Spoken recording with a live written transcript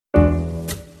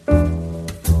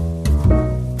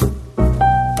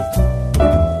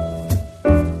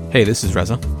Hey, this is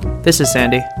Reza. This is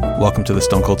Sandy. Welcome to the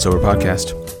Stone Cold Sober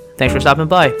Podcast. Thanks for stopping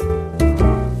by.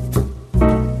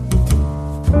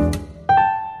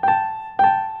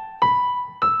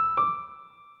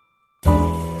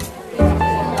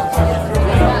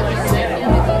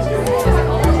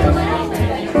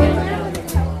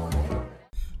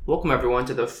 Welcome, everyone,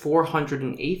 to the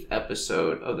 408th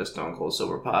episode of the Stone Cold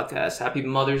Sober Podcast. Happy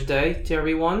Mother's Day to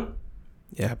everyone.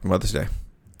 Yeah, happy Mother's Day.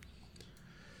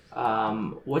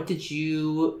 What did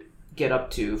you get up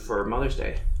to for Mother's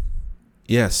Day?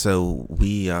 Yeah, so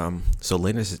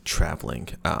Lena's traveling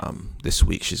this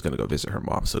week. She's going to go visit her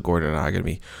mom. So Gordon and I are going to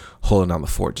be holding down the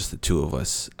fort, just the two of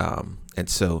us. And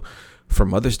so for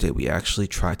Mother's Day, we actually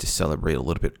tried to celebrate a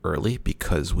little bit early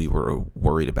because we were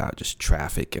worried about just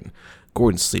traffic and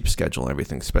Gordon's sleep schedule and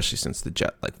everything, especially since the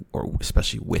jet lag, or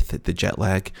especially with the jet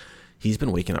lag. He's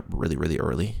been waking up really, really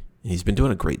early. He's been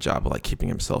doing a great job of keeping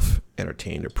himself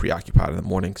entertained or preoccupied in the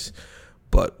mornings.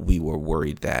 But we were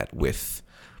worried that with,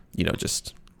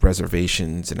 just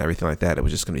reservations and everything like that, it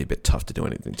was just going to be a bit tough to do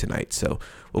anything tonight. So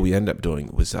what we ended up doing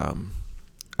was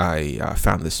I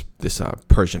found this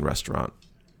Persian restaurant.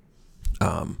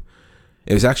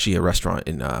 It was actually a restaurant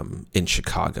in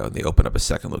Chicago, and they opened up a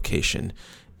second location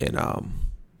in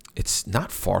it's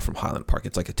not far from Highland Park.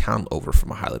 It's like a town over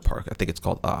from Highland Park. I think it's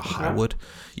called Highwood.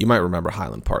 You might remember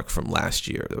Highland Park from last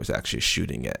year. There was actually a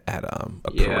shooting at a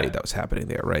parade that was happening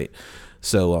there, right?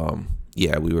 So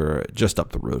we were just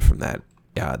up the road from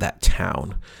that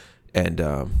town, and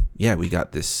we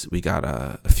got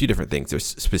a few different things. There's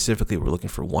specifically we're looking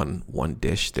for one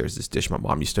dish. There's this dish my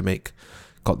mom used to make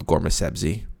called Ghormeh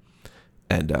Sabzi.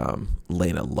 And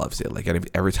Lena loves it. Like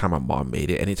every time my mom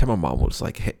made it, anytime my mom was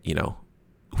like, hey,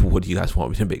 what do you guys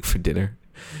want me to make for dinner?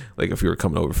 Like if we were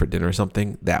coming over for dinner or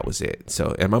something, that was it.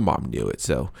 So, and my mom knew it.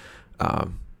 So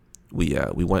we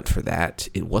went for that.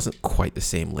 It wasn't quite the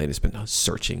same. Lena's been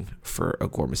searching for a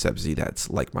Ghormeh Sabzi that's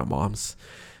like my mom's,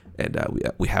 and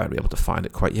we haven't been able to find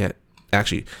it quite yet.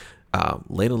 Actually,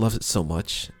 Lena loves it so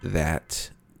much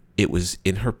that it was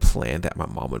in her plan that my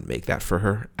mom would make that for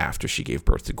her after she gave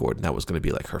birth to Gordon. That was going to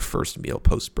be like her first meal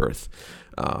post-birth.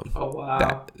 Oh,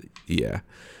 wow.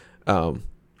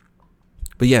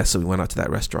 But yeah, so we went out to that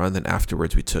restaurant, and then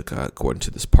afterwards we took Gordon to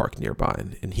this park nearby,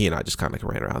 and he and I just kind of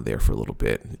ran around there for a little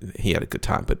bit. He had a good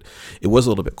time, but it was a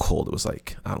little bit cold. It was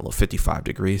 55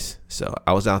 degrees. So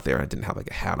I was out there, and I didn't have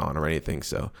a hat on or anything,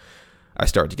 so I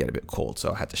started to get a bit cold,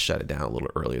 so I had to shut it down a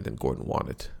little earlier than Gordon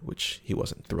wanted, which he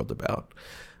wasn't thrilled about.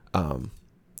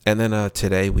 And then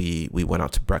today we went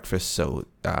out to breakfast. So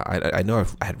I know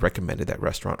I had recommended that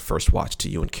restaurant First Watch to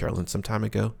you and Carolyn some time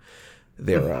ago.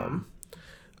 They're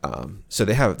so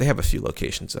they have a few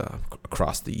locations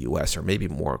across the U.S. or maybe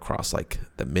more across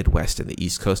the Midwest and the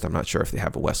East Coast. I'm not sure if they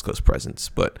have a West Coast presence,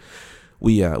 but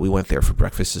we went there for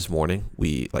breakfast this morning.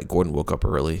 Gordon woke up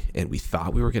early, and we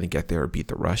thought we were going to get there or beat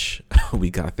the rush.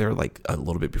 We got there a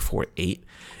little bit before 8,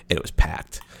 and it was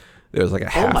packed. There was a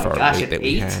half hour wait that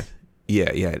we had. Yeah,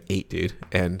 at 8, dude.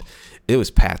 And it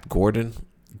was packed. Gordon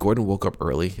woke up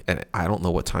early, and I don't know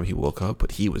what time he woke up,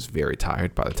 but he was very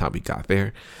tired by the time we got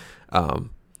there.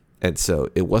 And so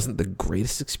it wasn't the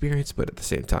greatest experience, but at the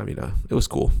same time, it was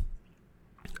cool.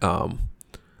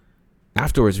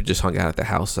 Afterwards, we just hung out at the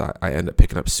house. I ended up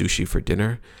picking up sushi for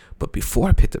dinner. But before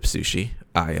I picked up sushi,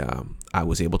 I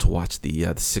was able to watch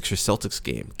the Sixers Celtics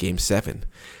game 7.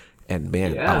 And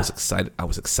man, I was excited. I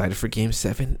was excited for Game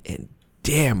 7, and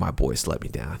damn, my boys let me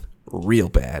down real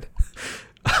bad.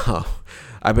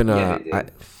 I've been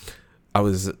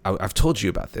I've told you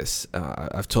about this.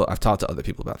 I've talked to other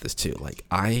people about this too.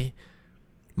 My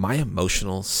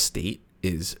emotional state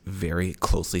is very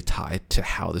closely tied to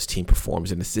how this team performs,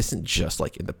 and this isn't just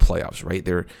in the playoffs, right?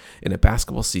 They're in a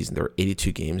basketball season. There are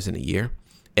 82 games in a year.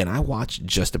 And I watch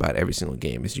just about every single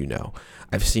game, as you know.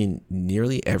 I've seen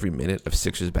nearly every minute of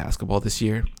Sixers basketball this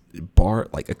year,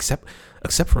 except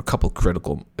for a couple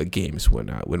critical games when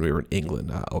we were in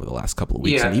England over the last couple of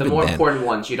weeks. Yeah, and even the more important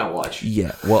ones you don't watch.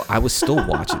 Yeah, well, I was still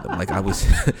watching them.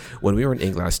 When we were in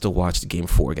England, I still watched Game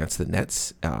 4 against the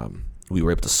Nets. We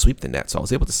were able to sweep the Nets, so I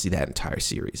was able to see that entire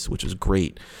series, which was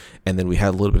great. And then we had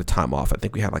a little bit of time off. I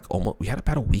think we had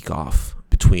about a week off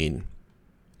between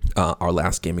our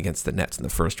last game against the Nets in the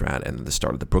first round and the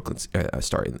start of the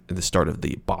start of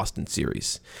the Boston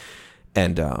series.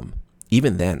 And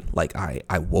even then,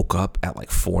 I woke up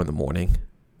at 4 a.m,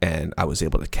 and I was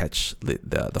able to catch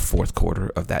the fourth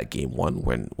quarter of that game 1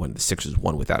 when the Sixers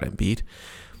won without Embiid.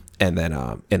 And then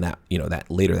in that that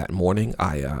later that morning,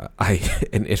 and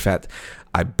in fact,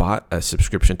 I bought a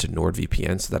subscription to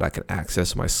NordVPN so that I could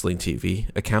access my Sling TV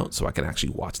account so I can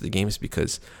actually watch the games,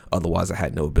 because otherwise I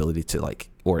had no ability to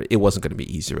or it wasn't going to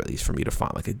be easier, at least for me, to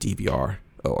find like a DVR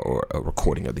or a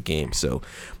recording of the game. So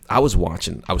I was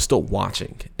still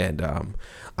watching, and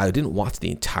I didn't watch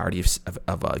the entirety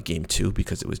of game 2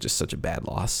 because it was just such a bad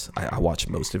loss. I watched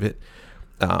most of it.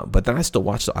 But then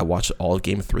I watched all of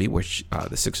game 3, which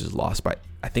the Sixers lost by,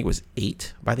 I think it was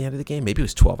 8 by the end of the game. Maybe it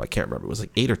was 12. I can't remember. It was like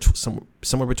 8 or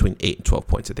somewhere between 8 and 12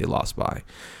 points that they lost by.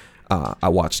 I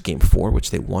watched game 4,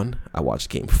 which they won. I watched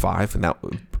game 5, and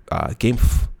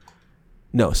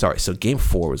so game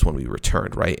 4 was when we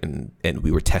returned, right? And we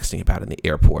were texting about it in the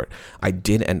airport. I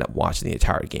did end up watching the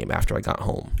entire game after I got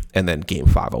home. And then game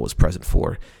 5 I was present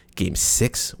for. Game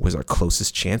 6 was our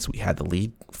closest chance. We had the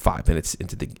lead 5 minutes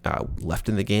into the left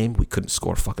in the game. We couldn't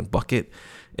score a fucking bucket.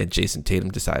 And Jason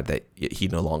Tatum decided that he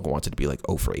no longer wanted to be like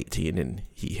 0 for 18, and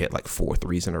he hit like 4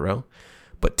 threes in a row.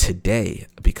 But today,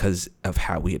 because of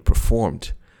how we had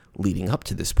performed leading up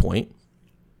to this point,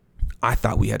 I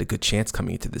thought we had a good chance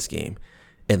coming into this game.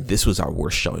 And this was our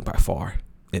worst showing by far.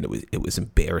 And it was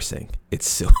embarrassing. It's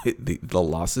so the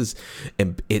losses,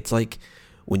 and it's like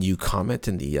when you comment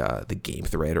in the game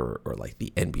thread or like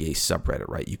the NBA subreddit,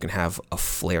 right? You can have a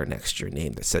flare next to your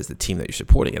name that says the team that you're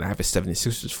supporting, and I have a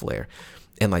 76ers flare.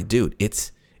 And like, dude,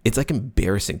 it's like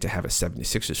embarrassing to have a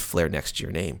 76ers flare next to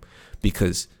your name,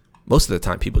 because most of the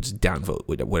time people just downvote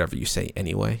whatever you say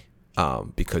anyway,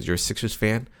 because you're a Sixers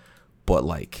fan. But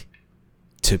like,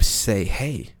 to say,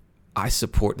 hey, I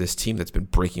support this team that's been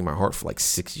breaking my heart for like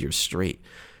 6 years straight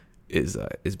it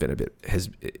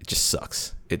just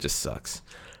sucks. It just sucks.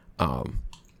 And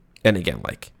again,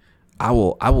 like, I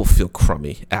will feel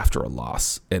crummy after a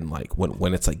loss, and like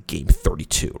when it's like game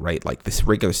 32, right? Like, this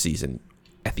regular season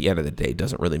at the end of the day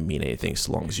doesn't really mean anything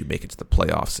so long as you make it to the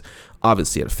playoffs.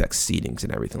 Obviously it affects seedings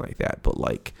and everything like that, but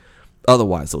like,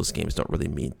 otherwise those games don't really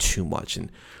mean too much. And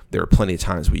there are plenty of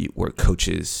times where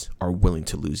coaches are willing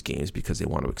to lose games because they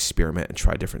want to experiment and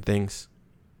try different things.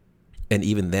 And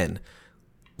even then,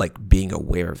 like, being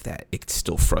aware of that, it's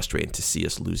still frustrating to see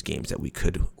us lose games that we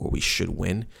could or we should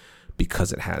win,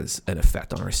 because it has an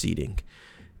effect on our seeding.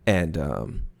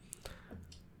 And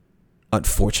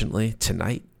unfortunately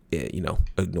tonight,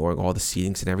 ignoring all the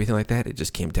seedings and everything like that, it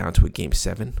just came down to a game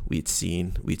 7. We'd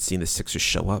seen the Sixers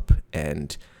show up,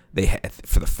 and they had,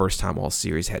 for the first time all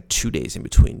series, had 2 days in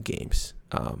between games,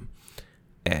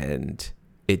 and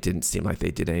it didn't seem like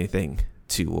they did anything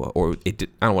to, I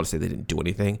don't want to say they didn't do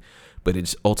anything, but it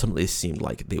just ultimately seemed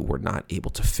like they were not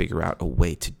able to figure out a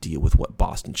way to deal with what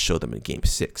Boston showed them in game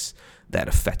 6 that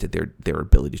affected their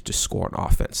ability to score on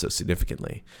offense so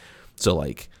significantly. So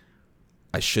like,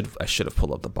 I should have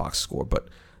pulled up the box score, but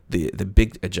the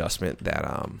big adjustment that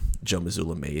Joe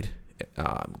Mazzulla made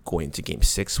going into game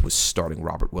 6 was starting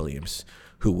Robert Williams,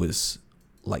 who was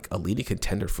like a leading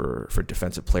contender for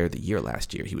Defensive Player of the Year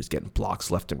last year. He was getting blocks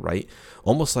left and right,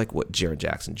 almost like what Jaren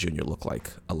Jackson Jr. looked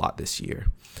like a lot this year.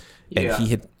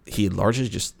 And he largely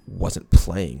just wasn't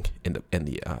playing in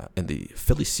the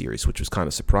Philly series, which was kind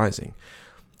of surprising.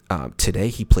 Today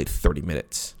he played 30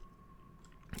 minutes,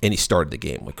 and he started the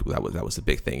game. Like, that was the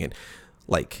big thing. And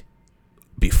like,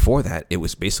 before that, it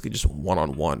was basically just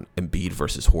one-on-one Embiid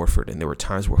versus Horford, and there were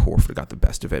times where Horford got the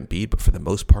best of Embiid, but for the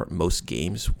most part, most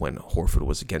games when Horford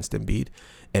was against Embiid,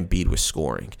 Embiid was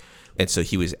scoring. And so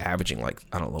he was averaging, like,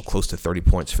 I don't know, close to 30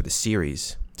 points for the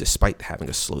series, despite having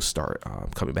a slow start,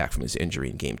 coming back from his injury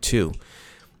in game 2.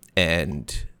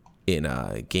 And in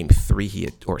game 6,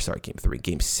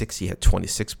 he had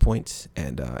 26 points,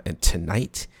 and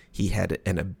tonight he had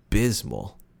an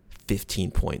abysmal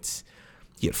 15 points.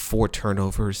 He had 4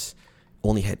 turnovers,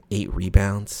 only had 8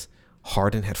 rebounds.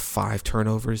 Harden had 5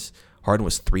 turnovers. Harden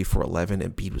was 3 for 11,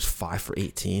 and Embiid was 5 for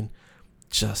 18.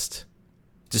 Just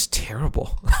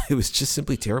terrible. It was just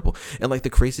simply terrible. And like, the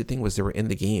crazy thing was, they were in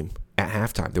the game at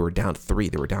halftime. They were down 3.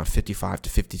 They were down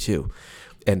 55-52.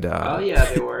 And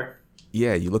they were.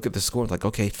 Yeah, you look at the score, like,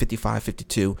 okay,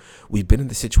 55-52. We've been in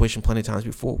the situation plenty of times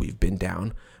before. We've been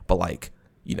down, but like,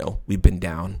 we've been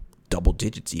down double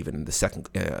digits even in the second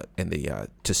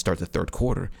to start the third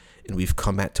quarter, and we've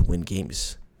come out to win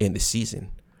games in the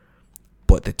season.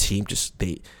 But the team just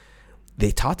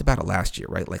they talked about it last year,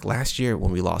 right? Like, last year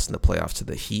when we lost in the playoffs to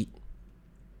the Heat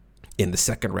in the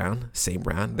second round, same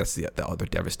round. That's the other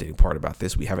devastating part about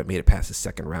this. We haven't made it past the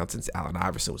second round since Allen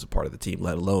Iverson was a part of the team,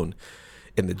 let alone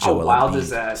in the Joel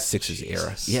Embiid Sixers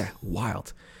era. Yeah,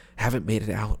 wild. Haven't made it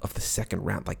out of the second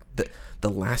round. Like, the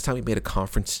last time we made a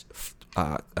conference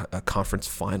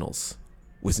finals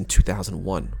was in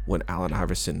 2001 when Allen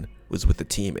Iverson was with the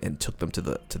team and took them to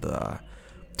the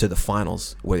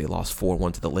finals, where they lost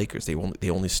 4-1 to the Lakers. They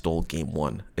only stole game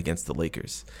 1 against the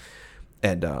Lakers,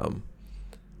 and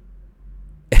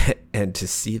and to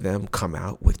see them come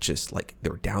out with just like, they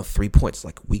were down 3 points,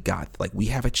 like, we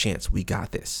have a chance, we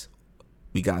got this,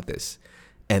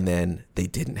 and then they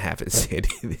didn't have it.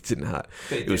 They did not.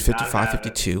 It was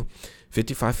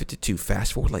 55-52.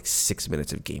 Fast forward like 6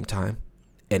 minutes of game time,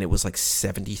 and it was like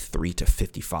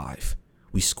 73-55.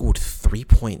 We scored 3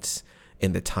 points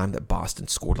in the time that Boston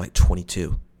scored like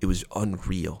 22. It was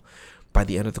unreal. By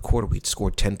the end of the quarter, we'd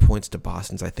scored 10 points to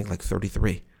Boston's, I think, like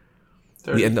 33.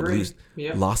 We ended up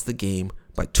lost the game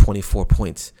by 24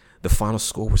 points. The final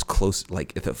score was close.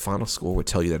 Like, if the final score would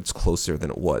tell you that it's closer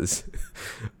than it was.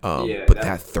 But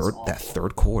that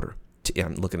third quarter,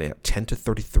 I'm looking at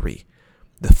 10-33.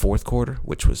 The fourth quarter,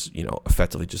 which was,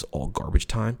 effectively just all garbage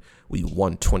time, we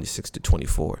won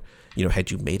 26-24.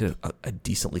 Had you made a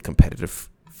decently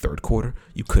competitive third quarter,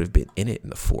 you could have been in it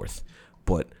in the fourth.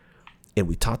 And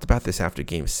we talked about this after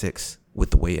game 6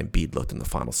 with the way Embiid looked in the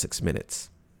final 6 minutes.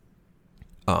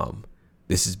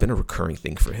 This has been a recurring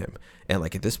thing for him. And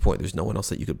like, at this point, there's no one else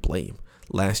that you could blame.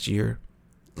 Last year,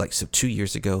 2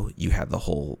 years ago, you had the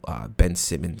whole Ben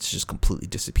Simmons just completely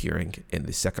disappearing in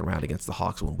the second round against the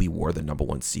Hawks when we were the number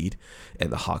 1 seed, and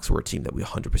the Hawks were a team that we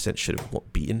 100% should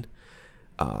have beaten.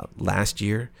 Last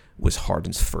year was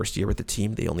Harden's first year with the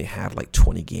team. They only had like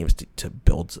 20 games to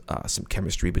build some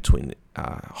chemistry between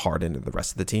Harden and the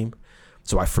rest of the team.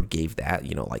 So I forgave that.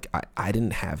 I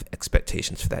didn't have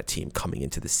expectations for that team coming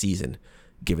into the season,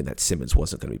 given that Simmons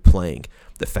wasn't going to be playing.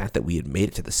 The fact that we had made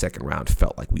it to the second round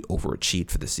felt like we overachieved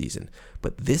for the season.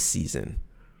 But this season,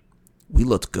 we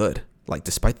looked good. Like,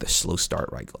 despite the slow start,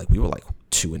 right? Like, we were like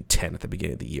 2-10 at the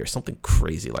beginning of the year, something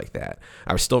crazy like that.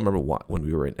 I still remember when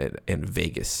we were in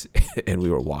Vegas and we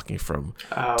were walking from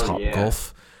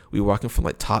Topgolf. We were walking from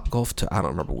like Topgolf to, I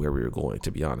don't remember where we were going,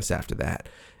 to be honest, after that.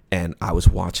 And I was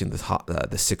watching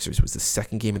the Sixers. It was the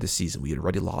second game of the season. We had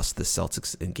already lost the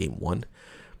Celtics in game 1.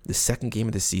 The second game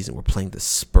of the season, we're playing the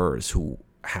Spurs, who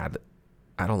had,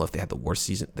 I don't know if they had the worst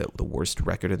season, the worst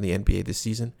record in the NBA this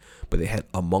season, but they had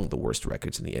among the worst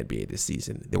records in the NBA this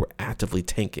season. They were actively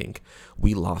tanking.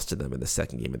 We lost to them in the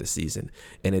second game of the season,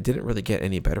 and it didn't really get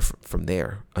any better from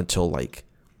there until like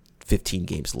 15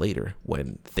 games later,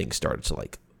 when things started to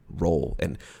like roll,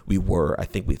 and we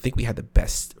think we had the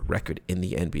best record in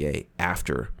the NBA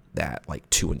after that like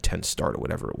 2-10 start or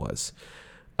whatever it was.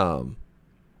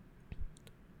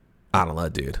 I don't know,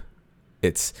 dude.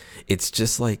 It's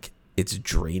just like, it's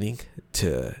draining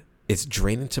to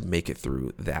make it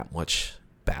through that much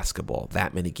basketball,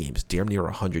 that many games, damn near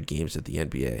 100 games of the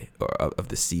NBA or of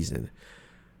the season,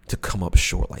 to come up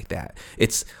short like that.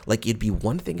 It's like, it'd be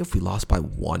one thing if we lost by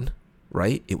 1,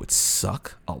 right? It would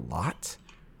suck a lot.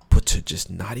 But to just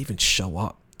not even show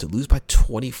up, to lose by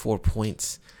 24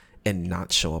 points and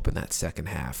not show up in that second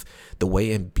half, the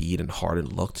way Embiid and Harden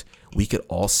looked, we could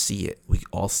all see it. We could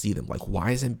all see them. Like,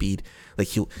 why is Embiid, like,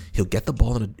 he'll get the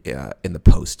ball in the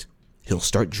post, he'll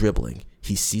start dribbling,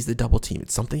 he sees the double team.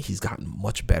 It's something he's gotten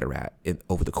much better at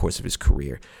over the course of his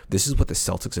career. This is what the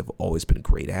Celtics have always been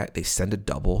great at. They send a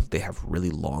double. They have really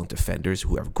long defenders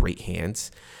who have great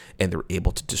hands, and they're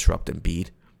able to disrupt Embiid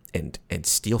and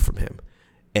steal from him.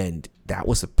 And that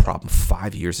was a problem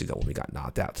 5 years ago when we got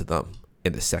knocked out to them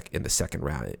in the second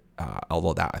round.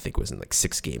 Although that, I think, was in like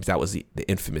 6 games. That was the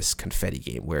infamous confetti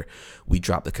game where we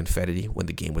dropped the confetti when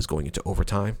the game was going into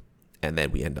overtime, and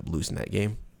then we ended up losing that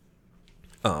game.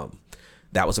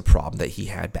 That was a problem that he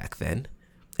had back then,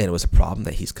 and it was a problem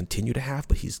that he's continued to have,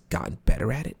 but he's gotten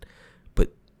better at it.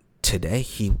 But today,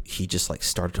 he just like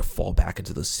started to fall back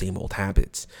into those same old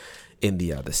habits. In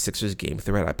the Sixers game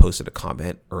thread, I posted a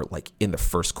comment, or like in the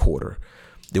first quarter,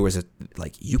 there was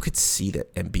you could see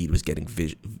that Embiid was getting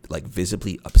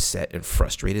visibly upset and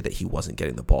frustrated that he wasn't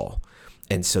getting the ball.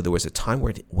 And so there was a time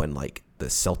when like the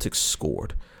Celtics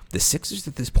scored. The Sixers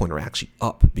at this point are actually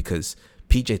up because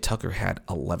PJ Tucker had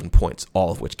 11 points,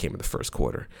 all of which came in the first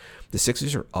quarter. The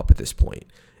Sixers are up at this point,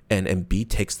 and Embiid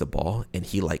takes the ball and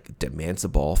he like demands the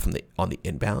ball on the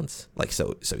inbounds. Like,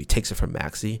 so he takes it from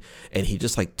Maxey, and he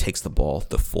just like takes the ball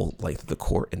the full length of the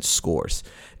court and scores.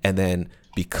 And then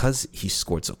because he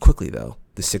scored so quickly, though,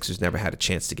 the Sixers never had a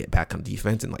chance to get back on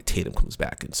defense, and like Tatum comes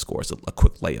back and scores a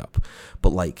quick layup.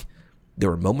 But like, there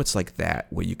were moments like that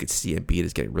where you could see Embiid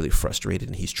is getting really frustrated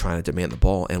and he's trying to demand the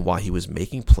ball. And while he was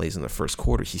making plays in the first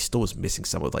quarter, he still was missing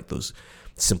some of like those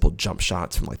simple jump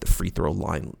shots from like the free throw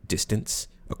line distance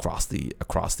across the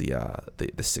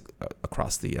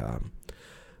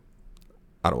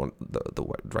I don't want the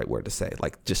right word to say,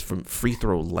 like just from free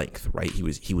throw length, right? He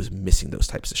was missing those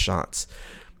types of shots.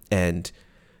 And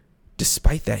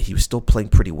despite that, he was still playing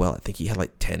pretty well. I think he had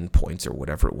like 10 points or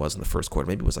whatever it was in the first quarter.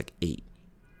 Maybe it was like 8.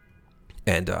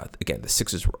 And again, the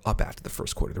Sixers were up after the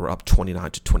first quarter. They were up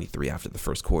 29-23 after the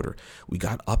first quarter. We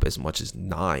got up as much as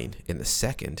 9 in the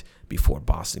second before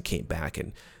Boston came back,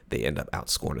 and they ended up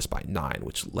outscoring us by 9,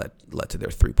 which led to their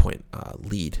 3-point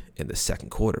lead in the second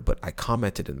quarter. But I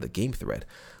commented in the game thread,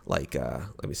 like,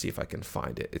 let me see if I can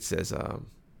find it. It says,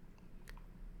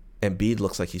 Embiid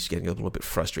looks like he's getting a little bit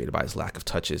frustrated by his lack of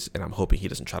touches, and I'm hoping he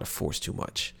doesn't try to force too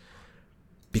much.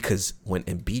 Because when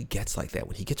Embiid gets like that,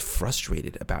 when he gets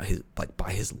frustrated about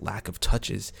by his lack of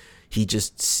touches, he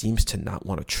just seems to not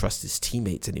want to trust his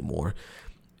teammates anymore.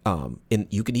 And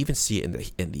you can even see it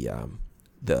in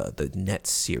the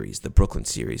Nets series, the Brooklyn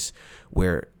series,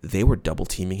 where they were double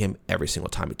teaming him every single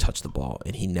time he touched the ball,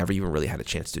 and he never even really had a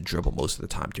chance to dribble most of the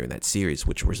time during that series,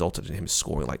 which resulted in him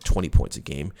scoring like 20 points a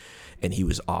game, and he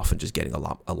was often just getting a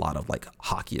lot of like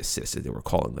hockey assists, as they were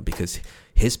calling them, because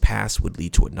his pass would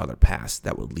lead to another pass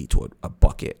that would lead to a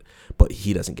bucket, but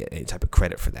he doesn't get any type of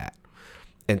credit for that.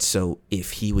 And so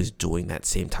if he was doing that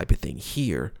same type of thing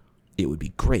here, it would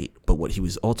be great, but what he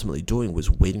was ultimately doing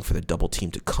was waiting for the double team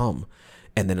to come.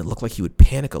 And then it looked like he would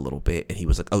panic a little bit, and he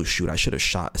was like, oh, shoot, I should have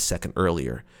shot a second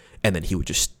earlier. And then he would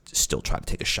just still try to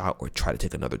take a shot or try to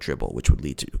take another dribble, which would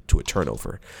lead to a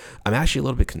turnover. I'm actually a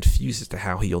little bit confused as to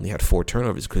how he only had 4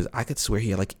 turnovers, because I could swear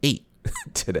he had like 8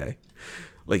 today.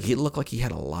 Like, he looked like he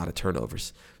had a lot of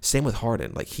turnovers. Same with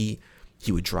Harden. Like, he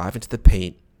would drive into the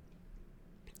paint,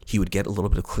 he would get a little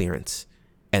bit of clearance,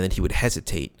 and then he would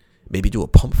hesitate, maybe do a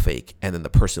pump fake, and then the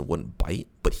person wouldn't bite,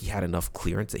 but he had enough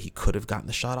clearance that he could have gotten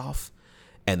the shot off.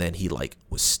 And then he like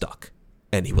was stuck,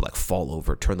 and he would like fall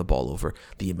over, turn the ball over.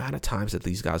 The amount of times that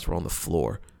these guys were on the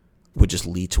floor would just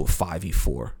lead to a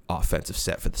 5v4 offensive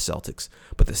set for the Celtics.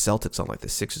 But the Celtics, unlike the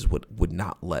Sixers, would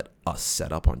not let us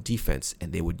set up on defense,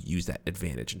 and they would use that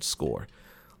advantage and score.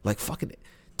 Like fucking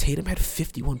Tatum had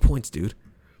 51 points, dude.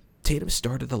 Tatum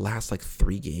started the last like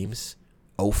 3 games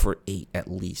 0 for 8 at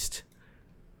least,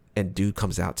 and dude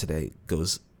comes out today,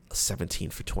 goes 17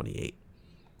 for 28.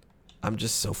 I'm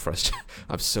just so frustrated.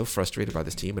 I'm so frustrated by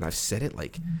this team, and I've said it,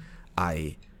 like,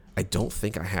 I don't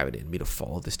think I have it in me to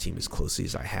follow this team as closely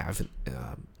as I have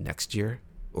next year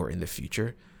or in the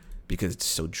future, because it's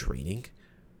so draining.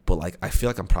 But like, I feel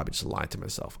like I'm probably just lying to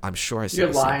myself. I'm sure I said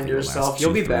the same thing the last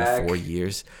 2, 3, 4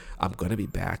 years. I'm gonna be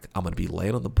back. I'm gonna be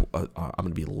laying on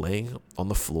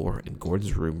the floor in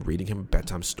Gordon's room, reading him a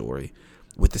bedtime story,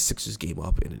 with the Sixers game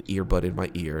up and an earbud in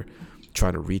my ear,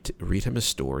 trying to read him a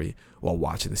story while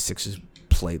watching the Sixers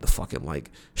play the fucking like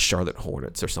Charlotte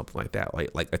Hornets or something like that.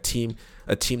 Like a team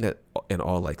that in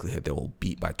all likelihood they will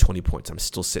beat by 20 points. I'm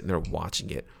still sitting there watching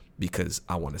it because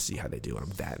I want to see how they do. I'm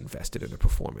that invested in their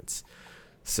performance.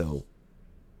 So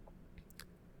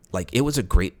like it was a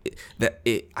great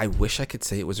I wish I could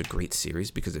say it was a great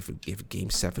series, because if game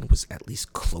 7 was at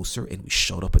least closer and we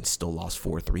showed up and still lost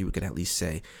 4-3, we could at least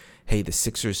say, hey, the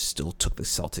Sixers still took the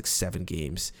Celtics 7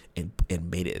 games and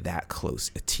made it that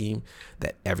close. A team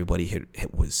that everybody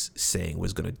was saying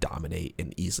was going to dominate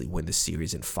and easily win the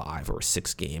series in 5 or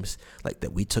 6 games, like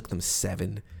that we took them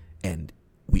 7 and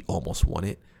we almost won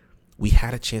it. We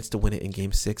had a chance to win it in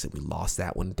game 6 and we lost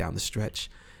that one down the stretch.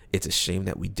 It's a shame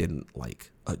that we didn't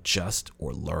like adjust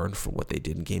or learn from what they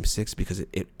did in game 6, because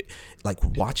it like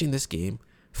watching this game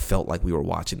felt like we were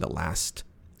watching the last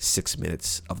 6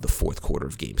 minutes of the fourth quarter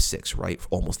of game 6, right?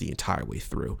 Almost the entire way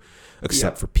through,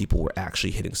 except for people were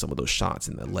actually hitting some of those shots,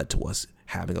 and that led to us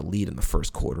having a lead in the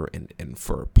first quarter and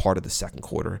for part of the second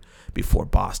quarter before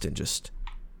Boston just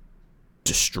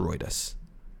destroyed us.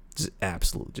 Just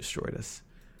absolutely destroyed us.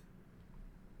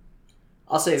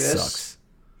 I'll say this. Sucks.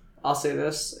 I'll say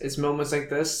this. It's moments like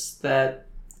this that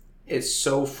it's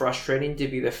so frustrating to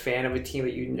be the fan of a team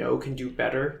that you know can do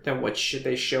better than what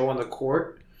they show on the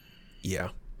court. Yeah.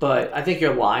 But I think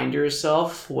you're lying to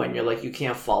yourself when you're like, you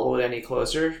can't follow it any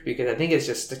closer, because I think it's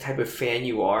just the type of fan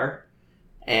you are.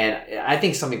 And I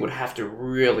think something would have to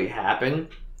really happen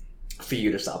for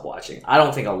you to stop watching. I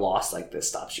don't think a loss like this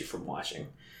stops you from watching.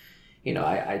 You know,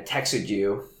 I texted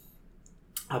you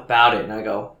about it and I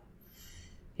go,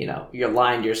 you know, you're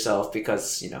lying to yourself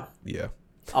because, you know,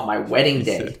 on my wedding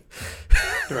day,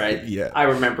 right? Yeah. I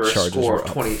remember a Chargers score of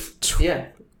 20.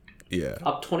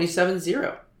 Up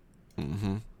 27-0.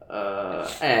 Mm-hmm.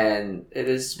 And it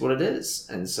is what it is.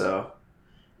 And so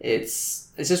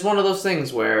it's just one of those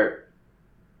things where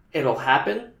it'll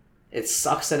happen. It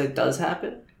sucks that it does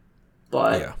happen,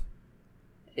 but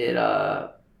you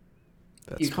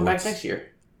come back next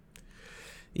year.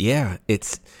 Yeah,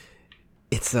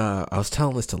 It's I was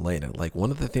telling this to Lena. Like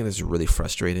one of the things that's really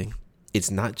frustrating.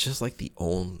 It's not just like the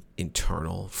own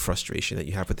internal frustration that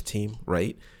you have with the team,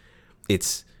 right?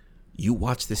 It's you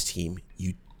watch this team,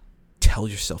 you tell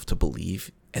yourself to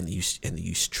believe, and you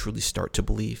truly start to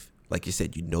believe. Like you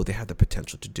said, you know they have the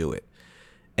potential to do it,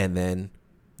 and then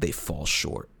they fall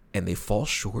short, and and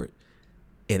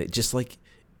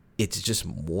it's just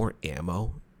more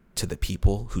ammo to the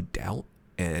people who doubt.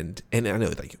 And I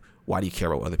know, like, why do you care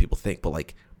about what other people think? But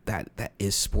like that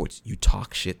is sports. You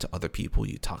talk shit to other people,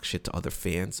 you talk shit to other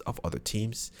fans of other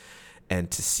teams,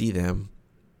 and to see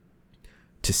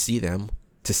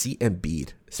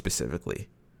Embiid specifically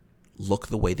look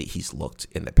the way that he's looked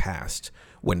in the past,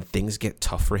 when things get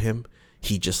tough for him,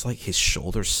 he just, like, his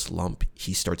shoulders slump,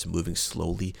 he starts moving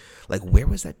slowly. Like, where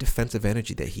was that defensive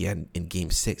energy that he had in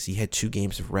game 6? He had 2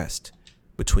 games of rest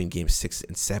between game 6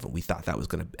 and 7. We thought that was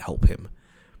going to help him.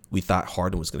 We thought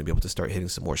Harden was going to be able to start hitting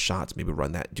some more shots, maybe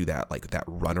do that, like that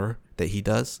runner that he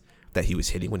does, that he was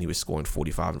hitting when he was scoring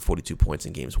 45 and 42 points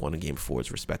in games 1 and game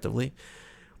 4s respectively.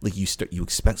 Like, you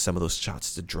expect some of those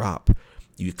shots to drop.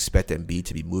 You expect Embiid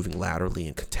to be moving laterally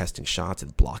and contesting shots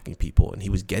and blocking people. And he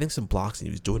was getting some blocks and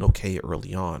he was doing okay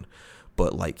early on.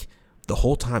 But, like, the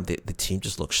whole time, the team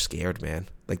just looked scared, man.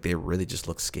 Like, they really just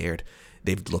looked scared.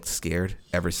 They've looked scared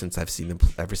ever since I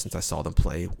saw them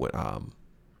play.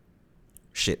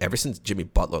 Ever since Jimmy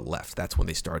Butler left, that's when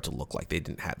they started to look like they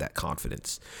didn't have that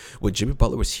confidence. When Jimmy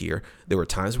Butler was here, there were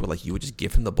times where, like, you would just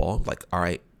give him the ball, like, all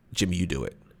right, Jimmy, you do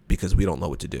it, because we don't know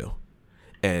what to do.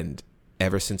 And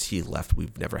ever since he left,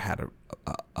 we've never had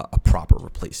a proper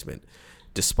replacement.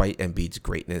 Despite Embiid's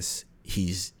greatness,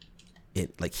 he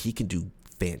can do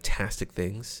fantastic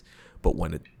things, but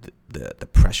when the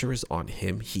pressure is on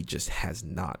him, he just has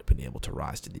not been able to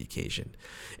rise to the occasion.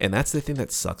 And that's the thing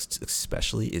that sucks,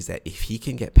 especially, is that if he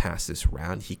can get past this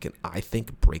round, he can, I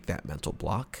think, break that mental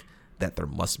block that there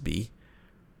must be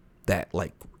that,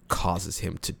 like, causes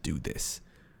him to do this.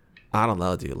 I don't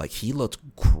know, dude. Like, he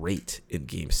looked great in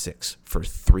game 6 for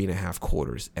 3.5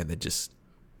 quarters, and then just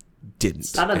didn't.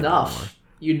 It's not enough.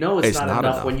 You know it's not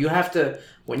enough. When you have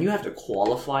to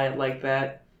qualify it like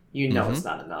that, you know it's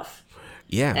not enough.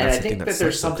 Yeah, and I think that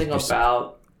there's something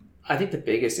about. I think the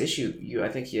biggest issue you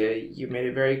made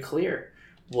it very clear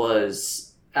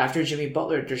was after Jimmy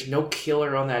Butler, there's no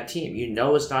killer on that team. You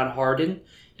know it's not Harden.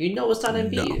 You know it's not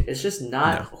Embiid. No. It's just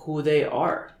not who they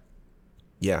are.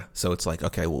 Yeah, so it's like,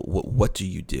 okay, well, what do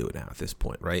you do now at this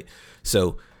point, right?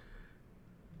 So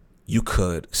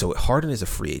Harden is a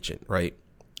free agent, right?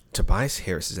 Tobias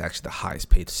Harris is actually the highest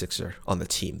paid Sixer on the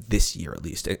team this year, at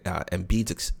least.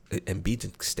 Embiid's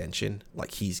extension, like,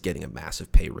 he's getting a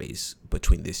massive pay raise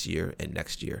between this year and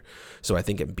next year. So I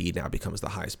think Embiid now becomes the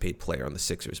highest paid player on the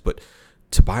Sixers. But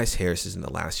Tobias Harris is in the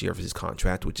last year of his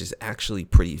contract, which is actually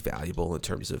pretty valuable in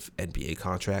terms of NBA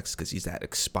contracts, because he's that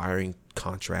expiring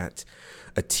contract.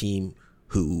 A team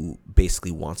who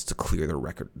basically wants to clear their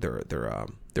record,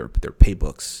 their pay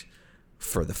books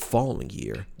for the following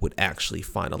year, would actually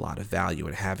find a lot of value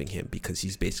in having him, because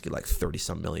he's basically like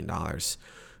 $30-some million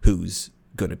who's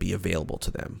going to be available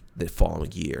to them the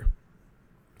following year.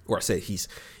 Or I say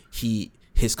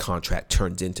his contract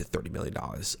turns into $30 million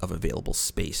of available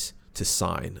space to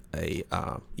sign maybe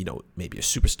a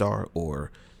superstar or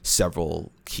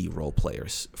several key role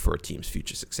players for a team's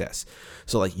future success.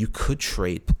 So, like, you could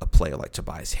trade a player like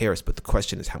Tobias Harris, but the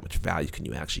question is, how much value can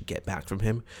you actually get back from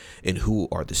him, and who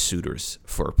are the suitors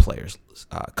for a player's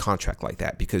contract like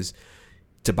that? Because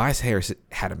Tobias Harris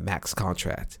had a max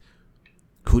contract.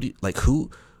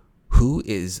 Who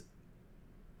is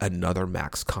another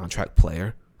max contract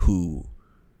player who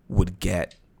would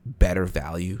get better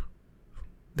value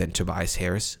than Tobias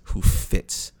Harris, who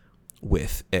fits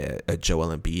with a Joel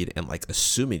Embiid, and, like,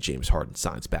 assuming James Harden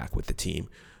signs back with the team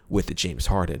with the James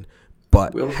Harden,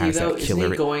 but has that killer.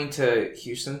 Isn't he going to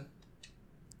Houston?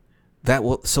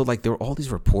 So, like, there were all these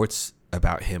reports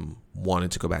about him wanting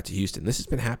to go back to Houston. This has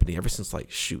been happening ever since, like,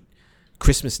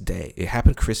 Christmas Day. It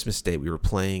happened Christmas Day. We were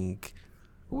playing.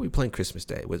 What were we playing Christmas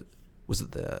Day? Was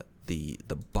it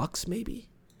the Bucks maybe?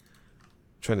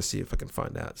 I'm trying to see if I can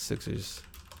find out. Sixers.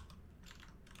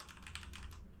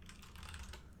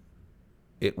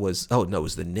 It was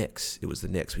the Knicks. It was the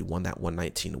Knicks. We won that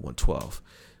 119-112.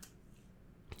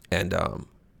 And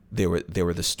there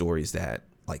were the stories that,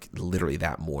 like, literally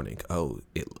that morning,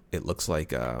 it looks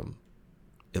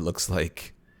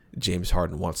like James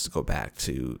Harden wants to go back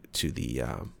to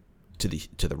the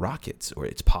Rockets, or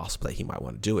it's possible that he might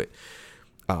want to do it.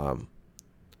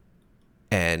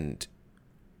 And,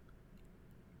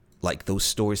 like, those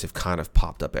stories have kind of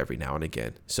popped up every now and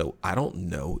again. So I don't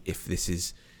know if this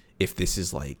is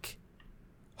like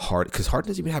because Harden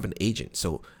doesn't even have an agent,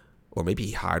 so or maybe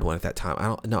he hired one at that time. I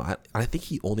don't know. I think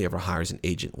he only ever hires an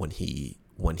agent when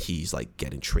he's like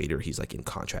getting traded or he's like in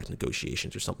contract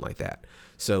negotiations or something like that.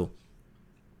 So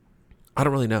I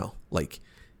don't really know. Like,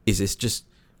 is this just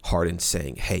Harden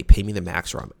saying, "Hey, pay me the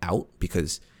max or I'm out"?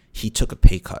 Because he took a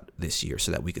pay cut this year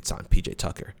so that we could sign PJ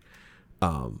Tucker.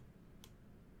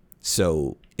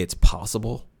 So it's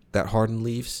possible that Harden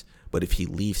leaves, but if he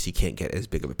leaves, he can't get as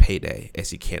big of a payday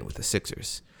as he can with the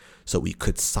Sixers. So we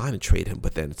could sign and trade him,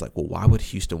 but then it's like, well, why would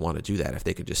Houston want to do that if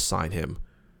they could just sign him,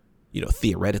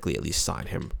 theoretically at least sign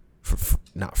him for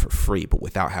not for free, but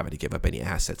without having to give up any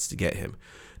assets to get him.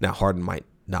 Now Harden might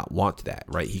not want that,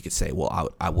 right? He could say,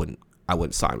 well, I wouldn't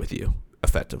sign with you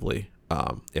effectively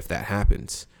if that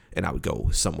happens, and I would go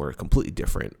somewhere completely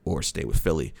different or stay with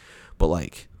Philly. But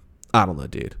like, I don't know,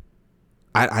 dude.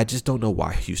 I just don't know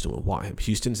why Houston would want him.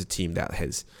 Houston's a team that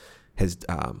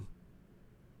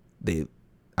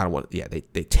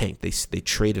they tanked. They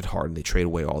traded Harden. They traded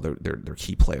away all their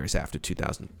key players after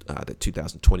the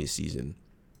 2020 season,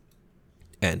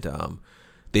 and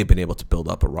they've been able to build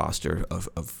up a roster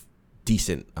of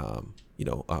decent,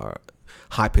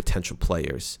 high potential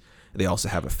players. They also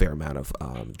have a fair amount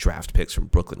of draft picks from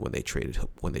Brooklyn when they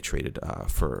traded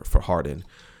for Harden,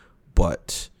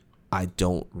 but I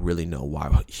don't really know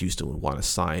why Houston would want to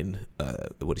sign,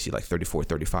 what is he, like 34,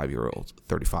 35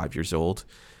 years old,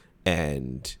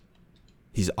 and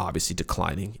he's obviously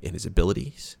declining in his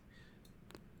abilities,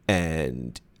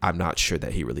 and I'm not sure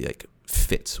that he really like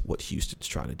fits what Houston's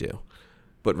trying to do.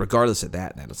 But regardless of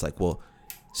that, then it's like, well,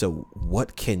 so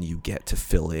what can you get to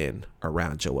fill in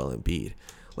around Joel Embiid?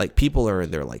 Like, people are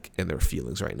in their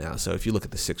feelings right now. So if you look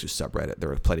at the Sixers subreddit, there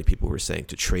are plenty of people who are saying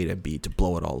to trade Embiid, to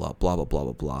blow it all up, blah, blah, blah,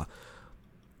 blah, blah.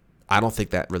 I don't think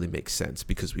that really makes sense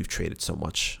because we've traded so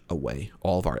much away.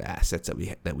 All of our assets that we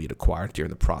had acquired during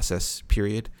the process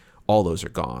period, all those are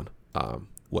gone.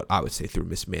 What I would say through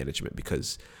mismanagement,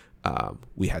 because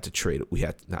we had to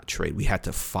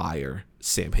fire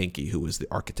Sam Hinkie, who was the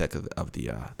architect of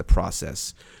the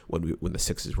process when the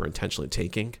Sixers were intentionally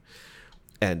tanking,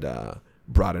 and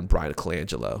brought in Brian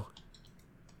Colangelo,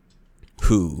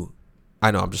 who,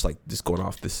 I know I'm just going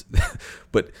off this,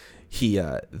 but he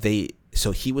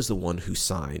was the one who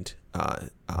signed.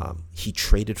 He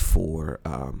traded for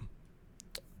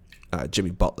Jimmy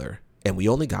Butler, and we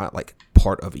only got like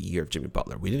part of a year of Jimmy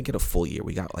Butler. We didn't get a full year.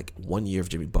 We got like 1 year of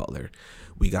Jimmy Butler.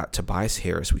 We got Tobias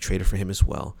Harris. We traded for him as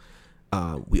well.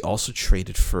 We also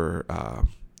traded for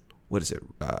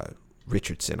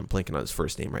Richardson. I'm blanking on his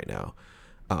first name right now.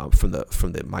 From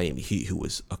the Miami Heat, who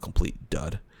was a complete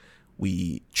dud.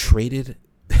 We traded,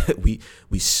 we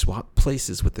swapped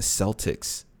places with the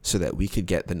Celtics so that we could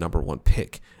get the number 1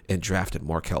 pick and drafted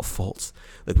Markelle Fultz.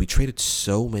 Like, we traded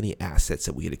so many assets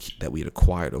that we had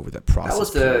acquired over that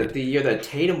process. That was the year that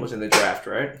Tatum was in the draft,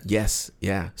 right? Yes,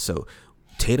 yeah. So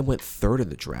Tatum went 3rd in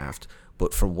the draft,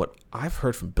 but from what I've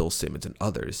heard from Bill Simmons and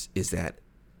others is that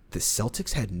the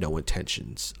Celtics had no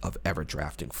intentions of ever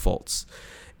drafting Fultz.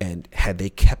 And had they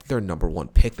kept their number 1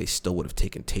 pick, they still would have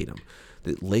taken Tatum.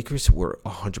 The Lakers were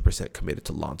 100% committed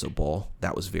to Lonzo Ball.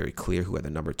 That was very clear, who had the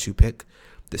number 2 pick.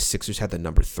 The Sixers had the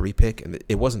number 3 pick, and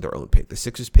it wasn't their own pick. The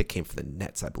Sixers pick came from the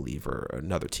Nets, I believe, or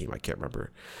another team. I can't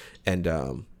remember. And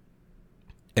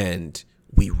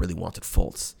we really wanted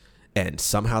Fultz. And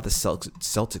somehow the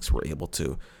Celtics were able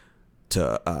to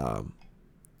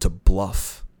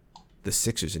bluff the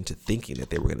Sixers into thinking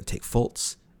that they were going to take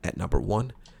Fultz at number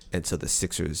 1. And so the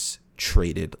Sixers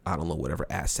traded, I don't know, whatever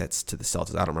assets to the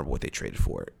Celtics. I don't remember what they traded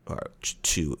for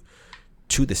to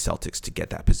the Celtics to get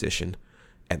that position.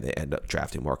 And they end up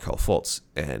drafting Markelle Fultz.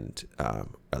 And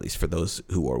at least for those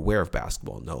who are aware of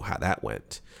basketball, know how that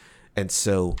went. And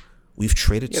so we've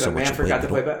traded so much. Forgot how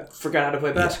to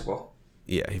play basketball.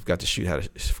 Yeah, he forgot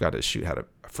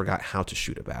how to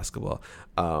shoot a basketball.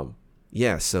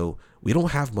 So we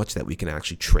don't have much that we can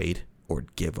actually trade or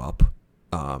give up.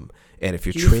 And if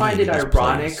you're trading, do you find it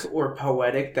ironic or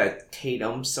poetic that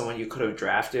Tatum, someone you could have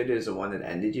drafted, is the one that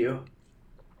ended you?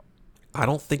 I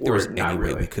don't think there was any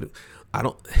way we could. I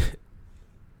don't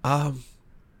know.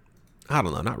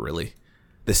 Not really.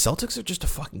 The Celtics are just a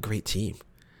fucking great team.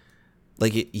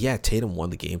 Like, Tatum won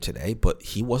the game today, but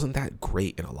he wasn't that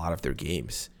great in a lot of their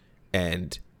games,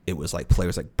 and it was like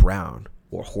players like Brown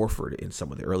or Horford in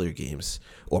some of the earlier games,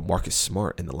 or Marcus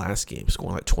Smart in the last game,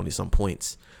 scoring like 20-some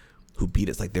points, who beat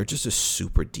us. Like, they're just a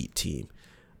super deep team.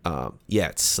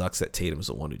 It sucks that Tatum is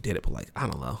the one who did it, but like, I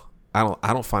don't know.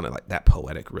 I don't find it like that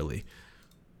poetic, really.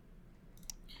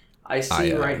 I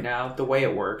see right now the way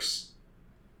it works.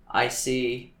 I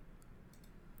see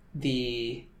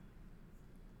the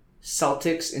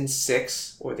Celtics in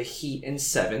 6 or the Heat in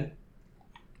 7.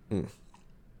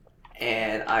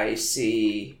 And I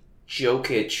see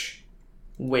Jokic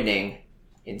winning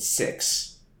in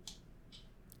 6.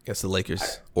 Against the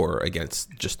Lakers or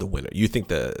against just the winner? You think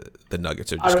the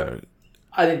Nuggets are just going to...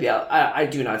 I think I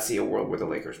do not see a world where the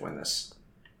Lakers win this.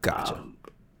 Gotcha.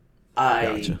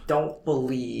 I don't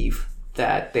believe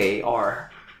that they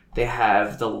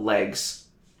have the legs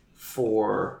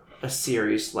for a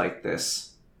series like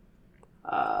this.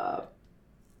 I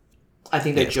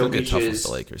think that Jokic is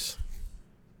the Lakers.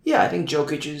 Yeah, I think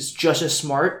Jokic is just as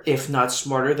smart, if not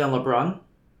smarter than LeBron.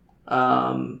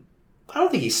 I don't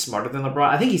think he's smarter than LeBron.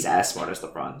 I think he's as smart as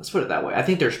LeBron. Let's put it that way. I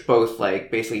think they're both like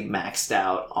basically maxed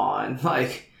out on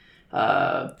like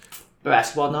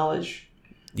basketball knowledge.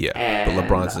 Yeah, but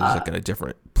LeBron's like in a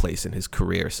different place in his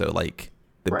career. So like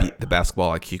the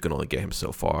basketball IQ can only get him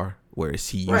so far. Whereas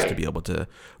he used to be able to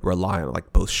rely on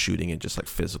like both shooting and just like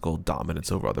physical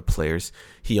dominance over other players.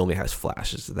 He only has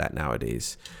flashes of that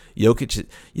nowadays.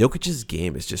 Jokic's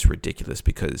game is just ridiculous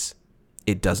because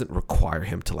it doesn't require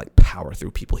him to like power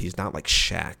through people. He's not like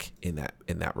Shaq in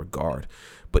that regard,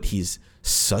 but he's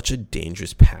such a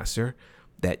dangerous passer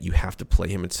that you have to play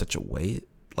him in such a way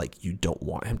like you don't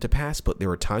want him to pass. But there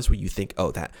are times where you think,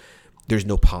 oh, that there's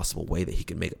no possible way that he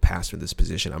can make a pass from this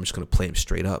position. I'm just going to play him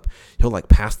straight up. He'll like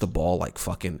pass the ball like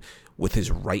fucking with his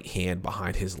right hand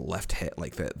behind his left head,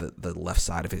 like the left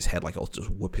side of his head. Like he'll just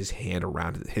whip his hand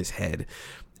around his head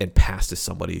and pass to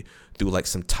somebody through like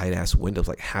some tight ass windows.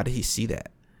 Like, how did he see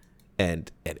that?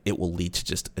 And it will lead to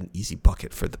just an easy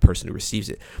bucket for the person who receives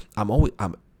it. I'm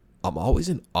always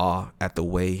in awe at the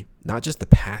way, not just the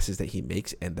passes that he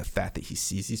makes and the fact that he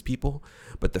sees these people,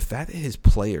 but the fact that his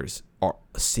players are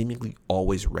seemingly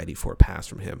always ready for a pass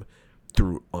from him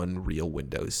through unreal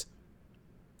windows.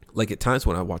 Like at times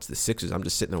when I watch the Sixers, I'm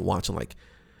just sitting there watching like,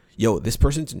 yo, this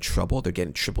person's in trouble. They're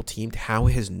getting triple teamed. How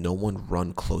has no one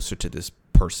run closer to this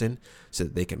person so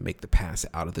that they can make the pass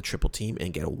out of the triple team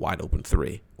and get a wide open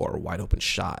 3 or a wide open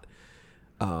shot?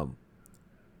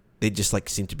 They just like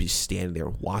seem to be standing there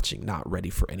watching, not ready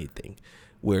for anything.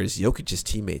 Whereas Jokic's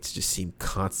teammates just seem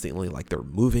constantly like they're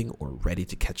moving or ready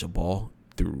to catch a ball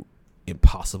through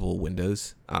impossible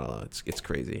windows. I don't know. It's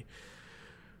crazy.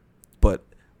 But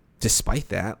despite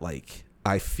that, like,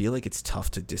 I feel like it's tough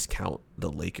to discount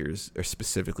the Lakers, or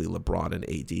specifically LeBron and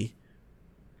AD.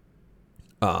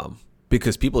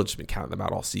 Because people have just been counting them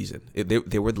out all season.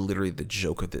 They were literally the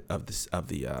joke of the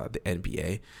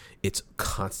NBA. It's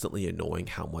constantly annoying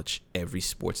how much every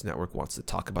sports network wants to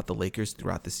talk about the Lakers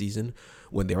throughout the season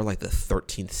when they're like the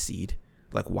 13th seed.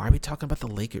 Like, why are we talking about the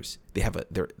Lakers? They're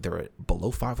a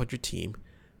below 500 team.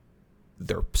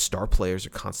 Their star players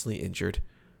are constantly injured,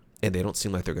 and they don't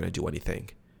seem like they're going to do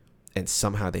anything. And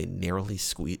somehow they narrowly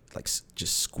squeak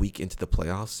into the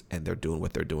playoffs, and they're doing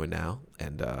what they're doing now,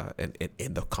 and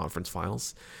in the conference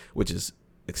finals, which is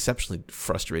exceptionally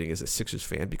frustrating as a Sixers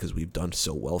fan because we've done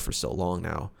so well for so long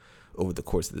now over the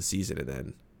course of the season, and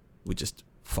then we just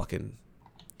fucking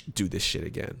do this shit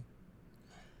again.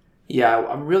 Yeah,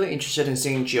 I'm really interested in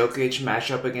seeing Jokic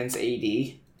match up against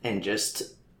AD and just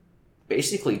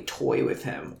basically toy with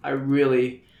him.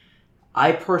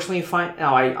 I personally find,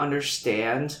 now I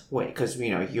understand because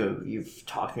you've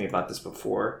talked to me about this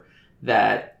before,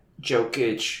 that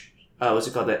Jokic,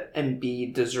 that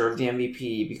Embiid deserved the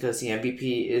MVP because the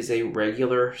MVP is a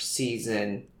regular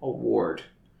season award.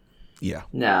 Yeah.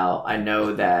 Now I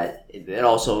know that it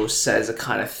also says a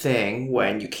kind of thing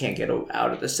when you can't get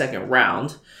out of the second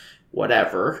round,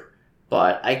 whatever.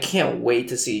 But I can't wait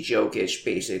to see Jokic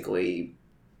basically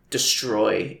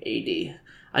destroy AD.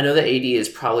 I know that AD is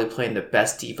probably playing the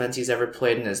best defense he's ever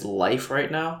played in his life right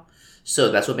now.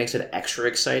 So that's what makes it extra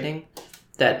exciting,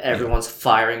 that everyone's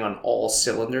firing on all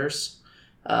cylinders.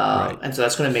 Right. And so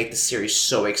that's going to make the series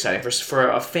so exciting. For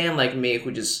a fan like me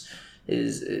who just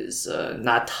is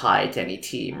not tied to any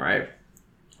team, right?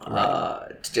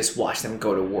 To just watch them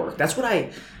go to work. That's what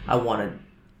I wanted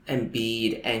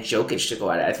Embiid and Jokic to go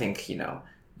at it. I think, you'd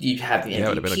have the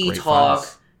MVP talk.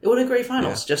 Finals. It would have been great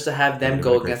finals, just to have them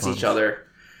go against each other.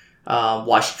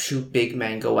 Watch two big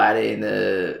men go at it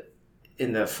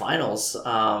in the finals.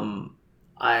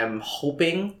 I'm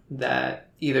hoping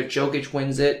that either Jokic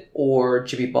wins it or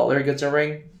Jimmy Butler gets a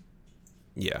ring.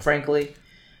 Yeah. Frankly,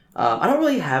 I don't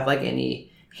really have like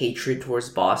any hatred towards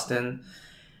Boston.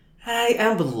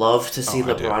 I would love to see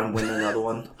LeBron win another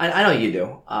one. I know you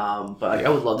do. But I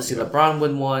would love to see LeBron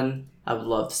win one. I would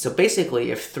love to. So basically,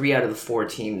 if 3 out of the 4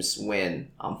 teams win,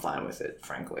 I'm fine with it,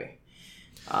 frankly.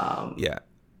 Yeah.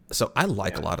 So I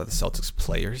like a Yeah. lot of the Celtics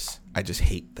players. I just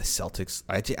hate the Celtics.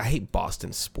 I hate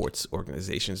Boston sports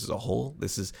organizations as a whole.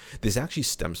 This actually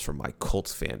stems from my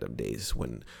Colts fandom days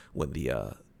when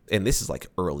the and this is like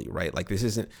early, right? Like this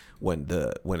isn't when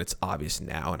it's obvious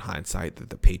now in hindsight that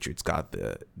the Patriots got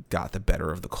the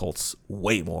better of the Colts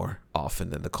way more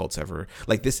often than the Colts ever.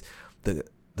 Like this,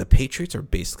 the Patriots are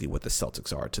basically what the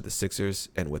Celtics are to the Sixers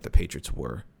and what the Patriots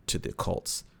were to the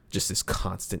Colts. Just this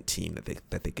constant team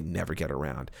that they can never get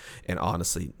around, and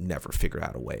honestly never figure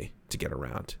out a way to get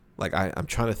around. Like I'm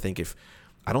trying to think if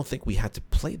I don't think we had to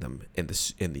play them in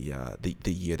the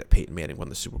year that Peyton Manning won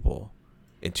the Super Bowl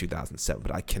in 2007,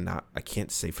 but I can't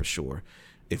say for sure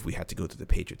if we had to go to the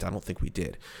Patriots. I don't think we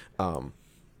did.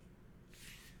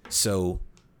 So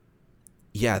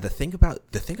yeah, the thing about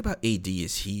AD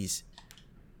is he's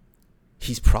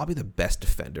probably the best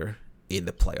defender in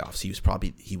the playoffs. He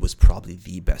was probably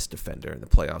the best defender in the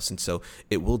playoffs, and so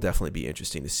it will definitely be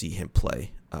interesting to see him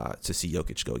play, to see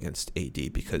Jokic go against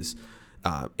AD, because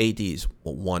AD is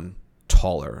one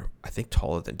taller, I think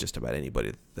taller than just about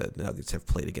anybody the Nuggets have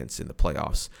played against in the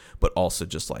playoffs, but also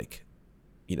just like,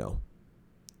 you know,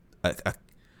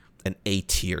 an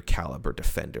A-tier caliber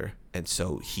defender, and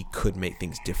so he could make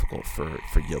things difficult for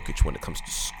Jokic when it comes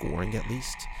to scoring at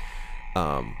least.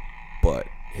 But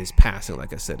his passing,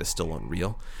 like I said, is still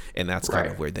unreal. And that's kind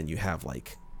of where then you have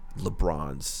like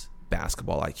LeBron's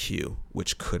basketball IQ,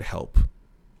 which could help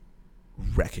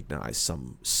recognize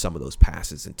some of those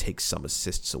passes and take some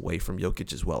assists away from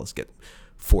Jokic, as well as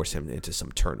force him into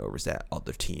some turnovers that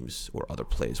other teams or other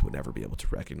players would never be able to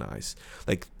recognize.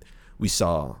 Like we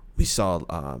saw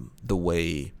the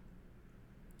way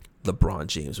LeBron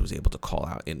James was able to call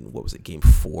out in, what was it, game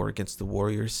 4 against the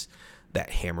Warriors, that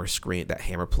hammer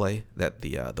play that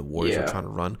the Warriors were trying to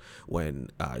run, when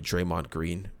Draymond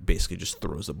Green basically just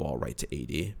throws the ball right to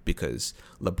AD because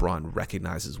LeBron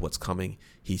recognizes what's coming.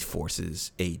 He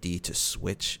forces AD to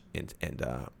switch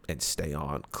and stay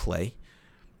on Clay.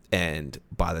 And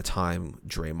by the time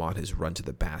Draymond has run to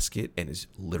the basket and is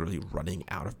literally running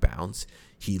out of bounds,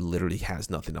 he literally has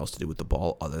nothing else to do with the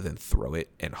ball other than throw it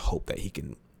and hope that he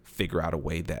can figure out a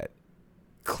way that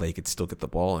Clay could still get the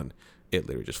ball, and it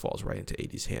literally just falls right into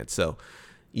AD's hands. So,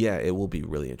 yeah, it will be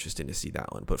really interesting to see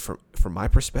that one. But from my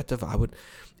perspective, I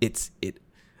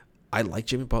like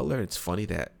Jimmy Butler. It's funny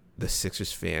that the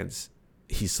Sixers fans,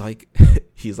 he's like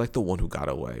the one who got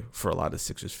away for a lot of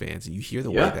Sixers fans. And you hear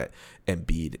the way that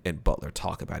Embiid and Butler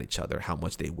talk about each other, how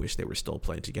much they wish they were still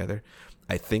playing together.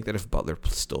 I think that if Butler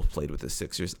still played with the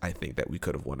Sixers, I think that we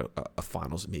could have won a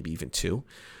finals, maybe even 2.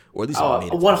 Or at least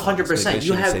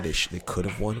 100%. They could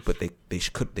have won, but they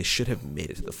should have made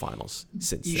it to the finals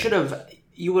since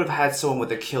you would have had someone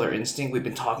with a killer instinct. We've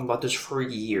been talking about this for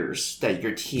years, that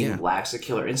your team lacks a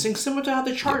killer instinct, similar to how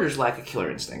the Chargers lack a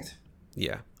killer instinct.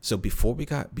 Yeah. So before we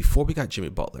got Jimmy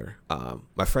Butler,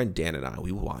 my friend Dan and I,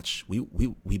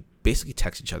 we basically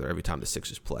text each other every time the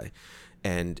Sixers play.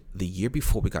 And the year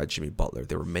before we got Jimmy Butler,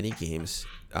 there were many games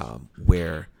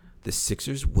where the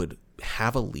Sixers would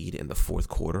have a lead in the fourth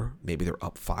quarter. Maybe they're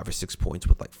up 5 or 6 points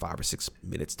with like 5 or 6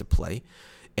 minutes to play,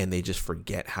 and they just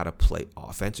forget how to play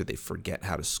offense, or they forget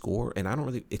how to score. And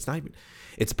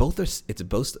it's both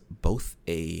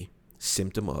a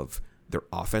symptom of their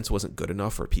offense wasn't good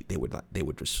enough, or they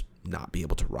would just not be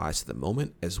able to rise to the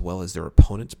moment, as well as their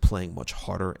opponents playing much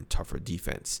harder and tougher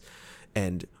defense.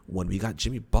 And when we got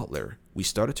Jimmy Butler, we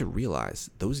started to realize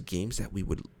those games that we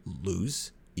would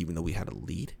lose, even though we had a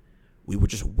lead, we were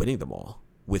just winning them all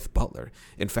with Butler.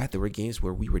 In fact, there were games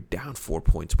where we were down 4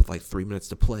 points with like 3 minutes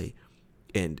to play,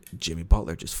 and Jimmy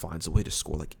Butler just finds a way to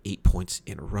score like 8 points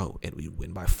in a row, and we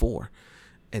win by 4.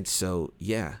 And so,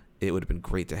 yeah, it would have been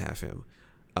great to have him.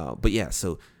 But yeah,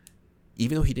 so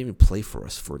even though he didn't even play for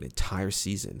us for an entire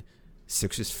season,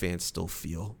 Sixers fans still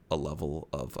feel a level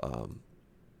of,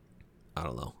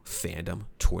 fandom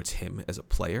towards him as a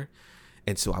player.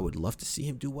 And so I would love to see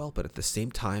him do well, but at the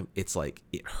same time, it's like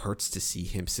it hurts to see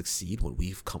him succeed when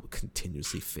we've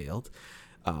continuously failed.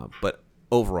 But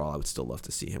overall, I would still love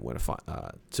to see him win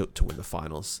to win the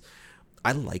finals.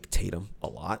 I like Tatum a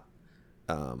lot.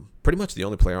 Pretty much the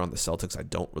only player on the Celtics I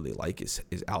don't really like is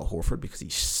Al Horford, because he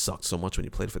sucked so much when he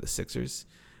played for the Sixers,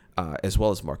 as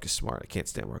well as Marcus Smart. I can't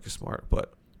stand Marcus Smart,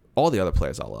 but all the other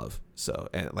players I love. So,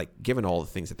 and like, given all the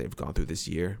things that they've gone through this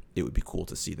year, it would be cool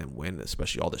to see them win,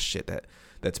 especially all the shit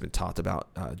that's been talked about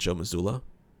Joe Mazzulla.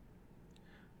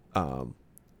 And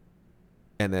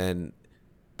then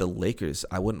the Lakers,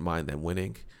 I wouldn't mind them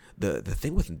winning. The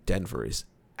thing with Denver is,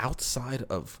 outside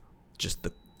of just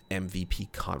the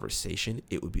MVP conversation,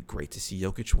 it would be great to see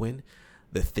Jokic win.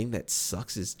 The thing that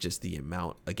sucks is just the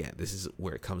amount. Again, this is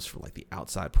where it comes from, like the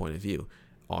outside point of view.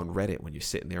 on Reddit, when you're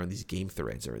sitting there on these game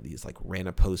threads or these like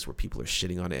random posts where people are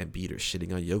shitting on Embiid or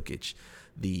shitting on Jokic,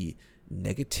 the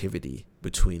negativity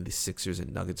between the Sixers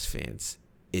and Nuggets fans,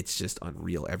 it's just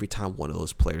unreal. Every time one of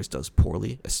those players does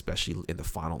poorly, especially in the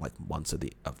final like months of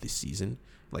the season,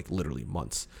 like literally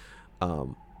months,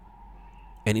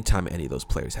 anytime any of those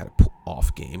players had a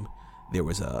off game, there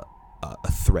was a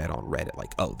thread on Reddit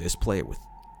like, oh, this player with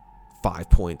 5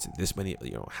 points and this many,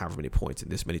 however many points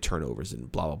and this many turnovers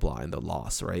and blah blah blah, and the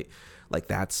loss, right? Like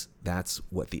that's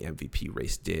what the MVP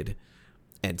race did.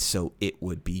 And so it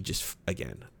would be just,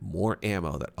 again, more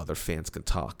ammo that other fans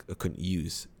couldn't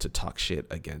use to talk shit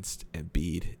against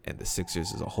Embiid and the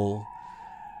Sixers as a whole.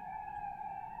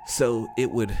 So it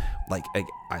would, like,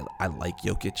 I like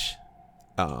Jokic.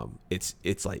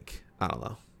 It's like, I don't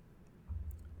know.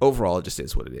 Overall, it just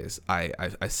is what it is. I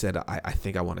said I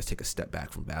think I want to take a step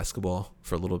back from basketball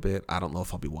for a little bit. I don't know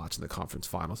if I'll be watching the conference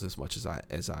finals as much as I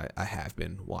have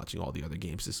been watching all the other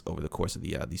games over the course of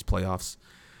these playoffs.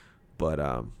 But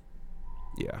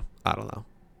yeah, I don't know.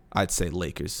 I'd say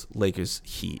Lakers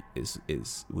Heat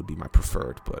would be my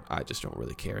preferred, but I just don't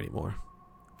really care anymore.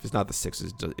 If it's not the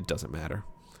Sixers, it doesn't matter.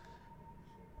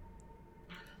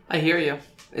 I hear you.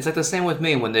 It's like the same with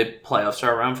me when the playoffs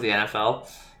are around for the NFL,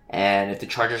 and if the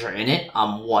Chargers are in it,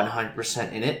 I'm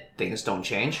 100% in it. Things don't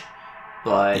change.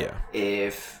 But yeah.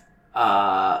 if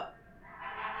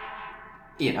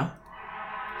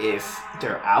if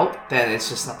they're out, then it's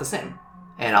just not the same.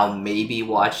 And I'll maybe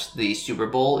watch the Super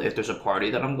Bowl if there's a party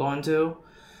that I'm going to.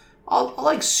 I'll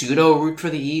like pseudo root for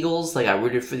the Eagles. Like I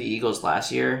rooted for the Eagles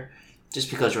last year, just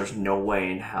because there was no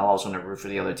way in hell I was going to root for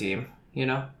the other team.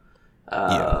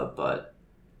 But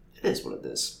it is what it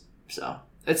is. So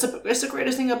it's the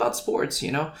greatest thing about sports.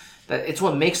 That it's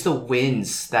what makes the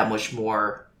wins that much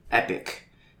more epic,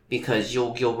 because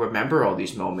you'll remember all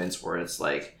these moments where it's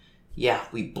like, yeah,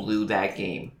 we blew that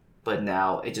game, but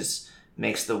now it just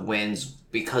makes the wins,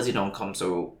 because they don't come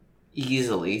so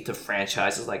easily to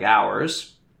franchises like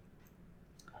ours,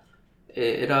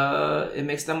 it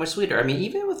makes them much sweeter. I mean,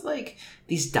 even with like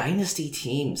these dynasty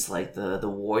teams like the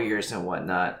Warriors and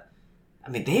whatnot, I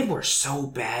mean, they were so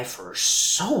bad for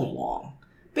so long.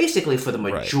 Basically, for the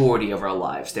majority of our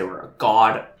lives, they were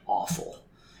god awful.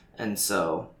 And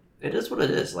so it is what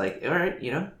it is. Like, all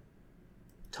right,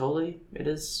 totally, it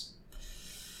is.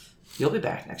 You'll be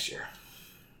back next year.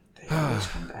 They always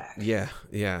come back. Yeah,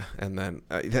 and then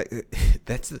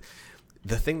that's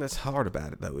the thing that's hard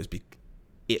about it though, is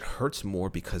it hurts more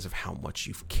because of how much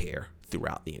you care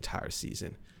throughout the entire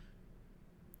season.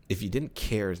 If you didn't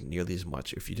care nearly as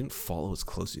much, if you didn't follow as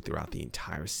closely throughout the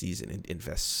entire season and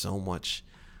invest so much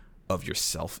of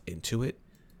yourself into it,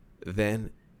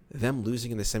 then them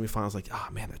losing in the semifinals, like, oh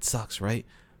man, that sucks, right?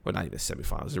 Well, not even the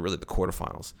semifinals, they're really the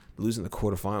quarterfinals. Losing the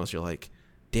quarterfinals, you're like,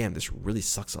 damn, this really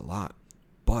sucks a lot.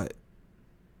 But,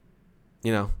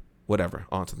 whatever,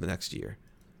 on to the next year.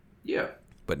 Yeah.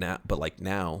 But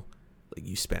now,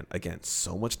 you spent, again,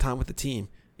 so much time with the team,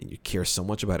 and you care so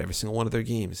much about every single one of their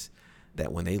games,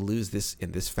 that when they lose this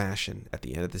in this fashion at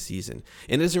the end of the season,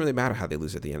 and it doesn't really matter how they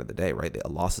lose at the end of the day, right? A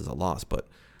loss is a loss, but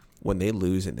when they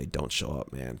lose and they don't show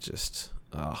up, man, just,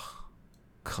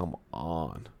 come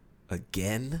on.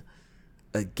 Again,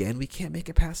 we can't make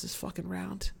it past this fucking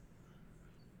round.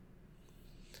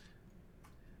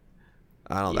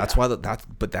 I don't know. Yeah.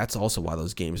 That's also why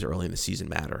those games early in the season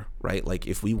matter, right? Like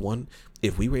if we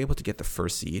were able to get the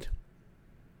first seed,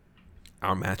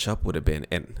 our matchup would have been,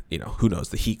 and who knows,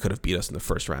 the Heat could have beat us in the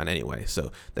first round anyway.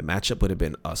 So the matchup would have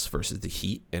been us versus the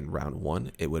Heat in round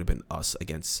 1. It would have been us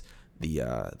against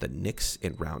the Knicks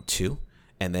in round 2,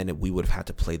 and then we would have had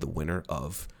to play the winner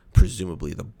of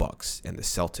presumably the Bucks and the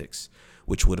Celtics,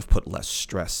 which would have put less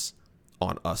stress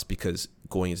on us, because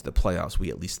going into the playoffs, we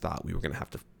at least thought we were going to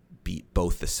have to beat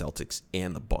both the Celtics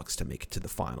and the Bucks to make it to the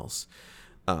finals.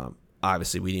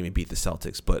 Obviously, we didn't even beat the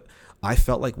Celtics, but I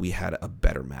felt like we had a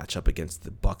better matchup against the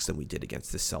Bucks than we did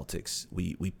against the Celtics.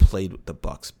 We played the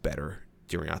Bucks better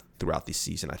throughout the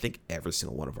season. I think every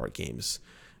single one of our games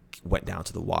went down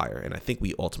to the wire, and I think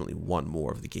we ultimately won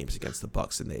more of the games against the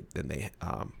Bucks than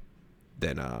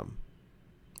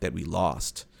we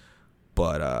lost.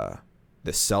 But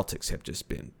the Celtics have just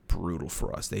been brutal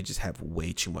for us. They just have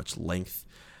way too much length,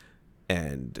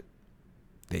 and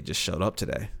they just showed up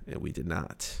today, and we did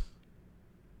not.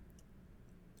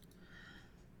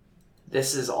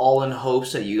 This is all in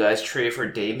hopes that you guys trade for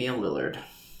Damian Lillard.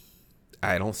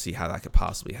 I don't see how that could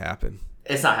possibly happen.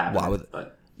 It's not happening.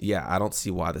 I don't see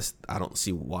why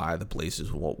the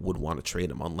Blazers would want to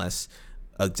trade him, unless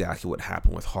exactly what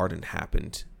happened with Harden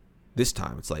happened this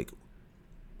time. It's like,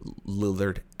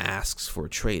 Lillard asks for a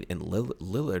trade, and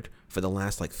Lillard for the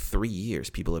last like 3 years,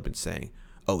 people have been saying,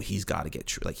 "Oh, he's got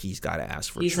to he's got to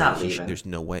ask for a trade. He's not leaving. There's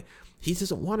no way he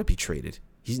doesn't want to be traded.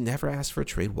 He's never asked for a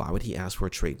trade. Why would he ask for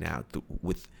a trade now?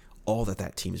 With all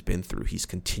that team's been through, he's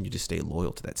continued to stay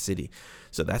loyal to that city.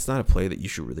 So that's not a player that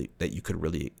you could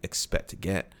really expect to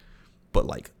get. But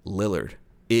like Lillard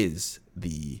is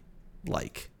the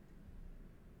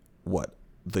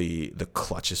the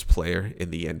clutchest player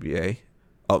in the NBA.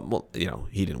 Well,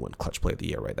 he didn't win Clutch Player of the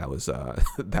Year, right? That was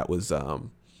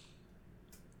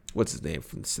what's his name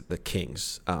from the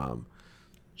Kings?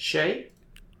 Shea?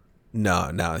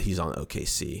 No, he's on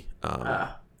OKC.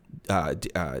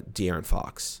 De'Aaron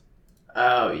Fox.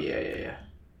 Oh yeah.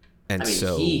 And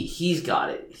so he's got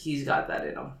it. He's got that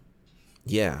in him.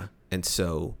 Yeah,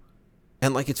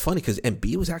 and like it's funny because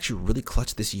Embiid was actually really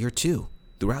clutch this year too.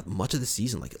 Throughout much of the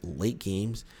season, like late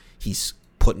games, he's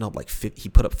putting up he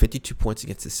put up 52 points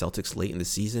against the Celtics late in the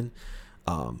season.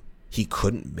 He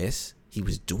couldn't miss. He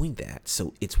was doing that.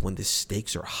 So it's when the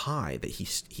stakes are high that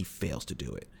he fails to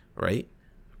do it, right?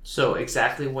 So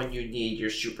exactly when you need your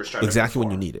superstar. Exactly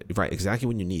when you need it, right? Exactly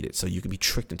when you need it. So you can be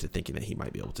tricked into thinking that he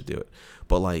might be able to do it.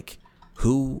 But like,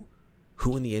 who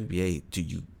in the NBA do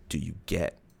you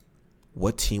get?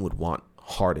 What team would want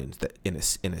Harden that in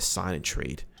a sign and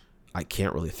trade? I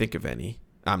can't really think of any.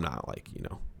 I'm not like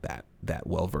that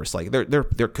well versed. Like there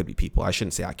could be people. I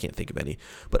shouldn't say I can't think of any,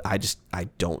 but I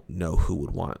don't know who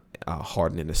would want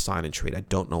Harden in a sign and trade. I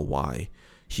don't know why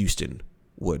Houston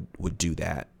would do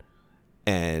that.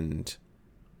 And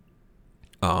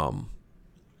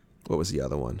what was the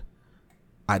other one?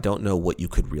 I don't know what you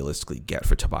could realistically get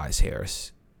for Tobias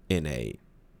Harris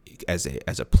as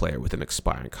a player with an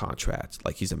expiring contract.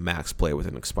 Like he's a max player with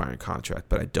an expiring contract,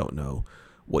 but I don't know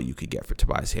what you could get for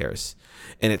Tobias Harris.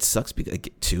 And it sucks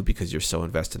because you're so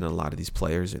invested in a lot of these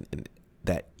players and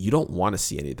that you don't want to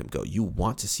see any of them go. You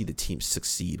want to see the team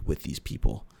succeed with these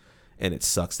people. And it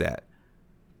sucks that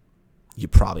you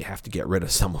probably have to get rid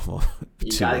of some of them.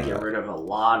 You got to get rid of a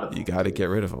lot of them. You got to get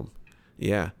rid of them.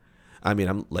 Yeah. I mean,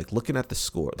 I'm like looking at the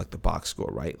score, like the box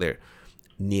score right there.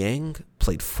 Niang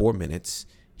played 4 minutes.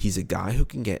 He's a guy who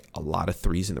can get a lot of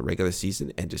threes in the regular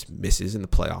season and just misses in the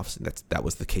playoffs, and that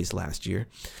was the case last year.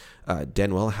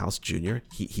 Denwell House Jr.,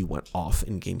 he went off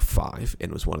in Game 5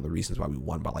 and was one of the reasons why we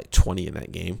won by like 20 in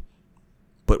that game,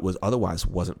 but otherwise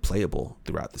wasn't playable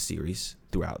throughout the series.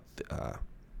 Throughout the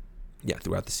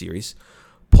series.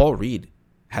 Paul Reed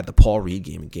had the Paul Reed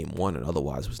game in Game 1 and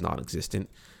otherwise was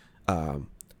non-existent.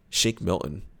 Shake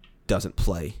Milton doesn't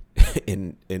play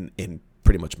in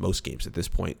pretty much most games at this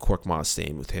point. Korkmaz,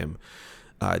 same with him.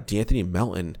 D'Anthony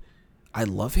Melton, I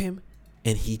love him,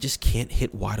 and he just can't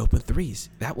hit wide open threes.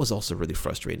 That was also really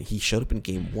frustrating. He showed up in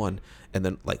Game 1, and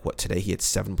then today he had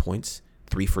 7 points,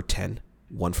 3 for 10,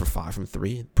 1 for 5 from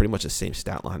 3. Pretty much the same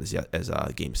stat line as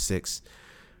Game 6.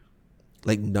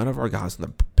 Like, none of our guys on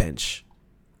the bench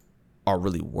are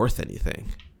really worth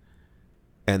anything.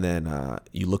 And then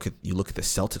you look at the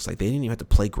Celtics. Like, they didn't even have to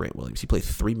play Grant Williams. He played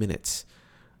 3 minutes.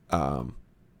 I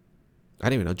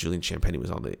didn't even know Julian Champagnie was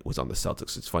on the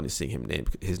Celtics. It's funny seeing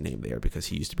his name there because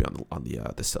he used to be on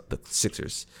the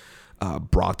Sixers.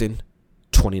 Brogdon,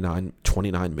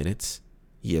 29 minutes.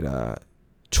 He had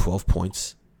 12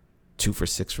 points, 2 for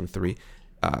 6 from 3.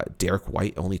 Derek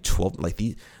White only 12. Like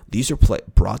these are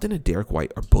Brogdon and Derek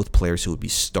White are both players who would be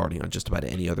starting on just about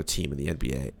any other team in the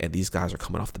NBA, and these guys are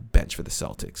coming off the bench for the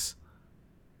Celtics.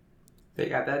 They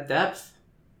got that depth.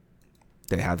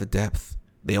 They have the depth.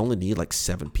 They only need like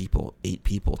 7 people, 8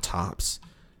 people tops.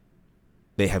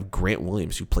 They have Grant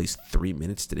Williams who plays 3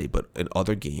 minutes today, but in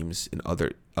other games, in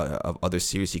other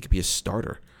series, he could be a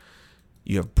starter.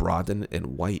 You have Brogdon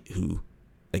and White who,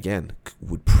 again,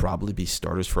 would probably be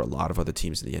starters for a lot of other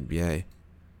teams in the NBA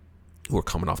who are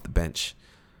coming off the bench.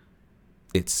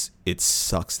 It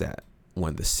sucks that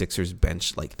when the Sixers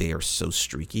bench, like, they are so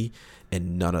streaky,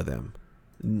 and none of them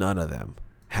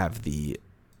have the,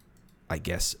 I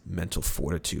guess, mental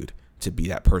fortitude to be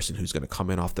that person who's going to come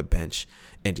in off the bench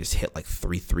and just hit like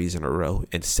 3 threes in a row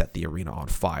and set the arena on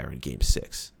fire in Game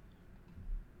 6.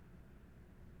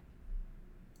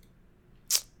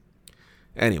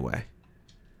 Anyway,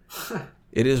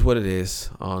 it is what it is.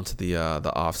 On to the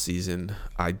off season.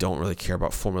 I don't really care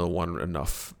about Formula One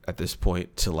enough at this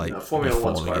point to like. No, Formula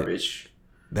One's garbage.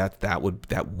 That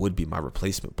would be my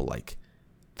replacement, but like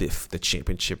the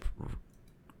championship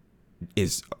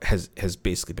has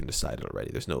basically been decided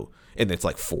already. There's no, and it's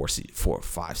like 4,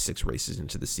 5, 6 races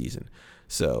into the season,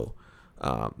 so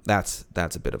that's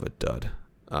a bit of a dud.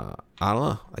 I don't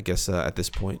know. I guess at this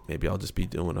point, maybe I'll just be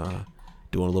doing a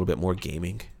little bit more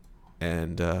gaming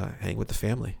and hang with the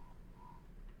family.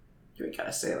 You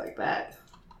gotta say it like that.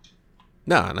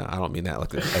 No, I don't mean that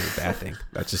like as a bad thing.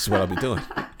 That's just what I'll be doing.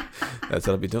 That's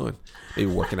what I'll be doing.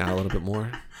 Maybe working out a little bit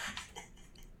more.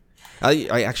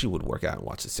 I actually would work out and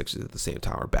watch the Sixers at the same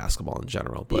time, or basketball in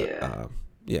general. But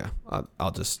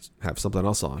I'll just have something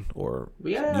else on, or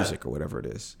music, or whatever it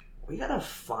is. We gotta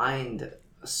find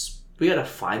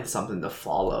something to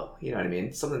follow. You know what I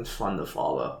mean? Something fun to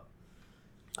follow.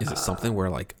 Is it something where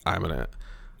like I'm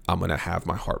gonna have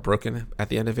my heart broken at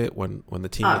the end of it when the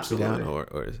team lets me down, or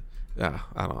I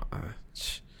don't.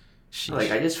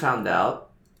 Like I just found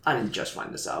out. I didn't just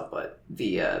find this out, but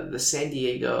the San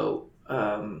Diego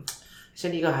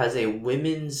has a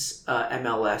women's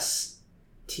MLS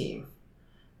team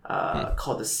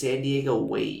called the San Diego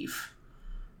Wave.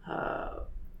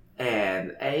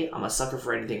 And A, I'm a sucker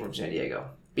for anything from San Diego.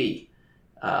 B,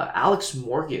 Alex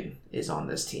Morgan is on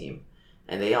this team,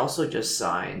 and they also just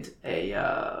signed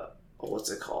a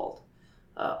what's it called?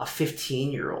 A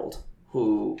 15-year-old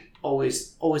who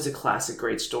always a classic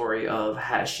great story of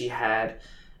has she had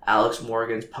Alex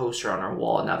Morgan's poster on her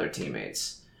wall and now they're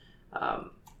teammates.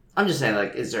 I'm just saying,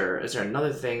 like, is there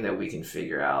another thing that we can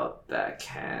figure out that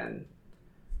can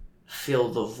fill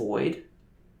the void?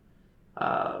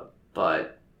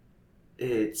 But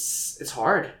it's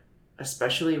hard,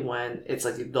 especially when it's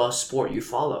like the sport you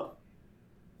follow.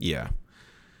 Yeah.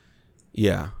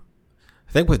 I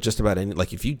think with just about any,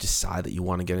 like, if you decide that you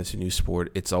want to get into a new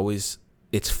sport, it's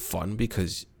fun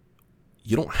because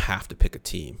you don't have to pick a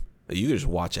team. You can just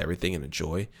watch everything and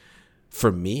enjoy.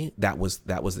 For me, that was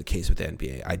the case with the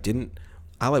NBA.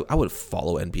 I would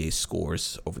follow NBA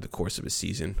scores over the course of a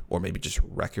season, or maybe just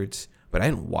records, but I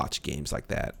didn't watch games like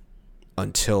that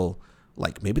until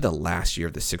like maybe the last year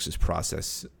of the Sixers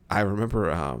process. I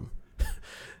remember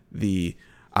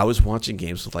I was watching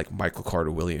games with like Michael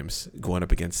Carter Williams going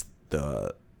up against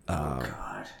the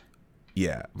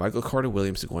Michael Carter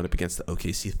Williams going up against the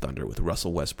OKC Thunder with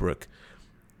Russell Westbrook.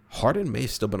 Harden may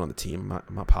have still been on the team.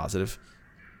 I'm not positive.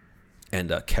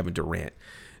 And Kevin Durant.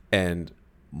 And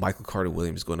Michael Carter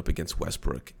Williams going up against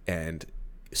Westbrook and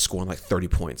scoring like 30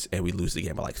 points, and we lose the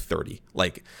game by like 30.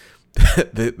 Like,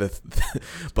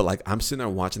 but like I'm sitting there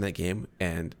watching that game,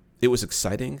 and it was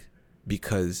exciting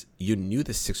because you knew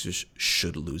the Sixers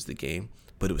should lose the game,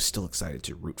 but it was still exciting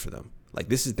to root for them. Like,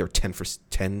 this is their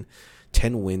 10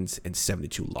 wins and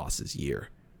 72 losses year.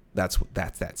 That's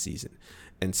that season.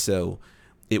 And so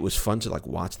it was fun to like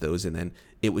watch those, and then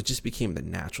it just became the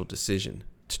natural decision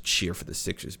to cheer for the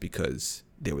Sixers because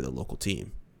they were the local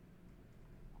team.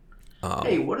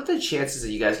 Hey, what are the chances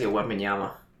that you guys get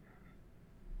Wembanyama?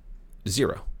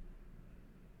 0.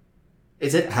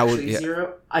 Is it actually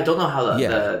 0? I don't know how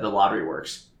the lottery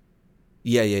works.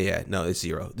 Yeah. No, it's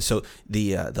 0. So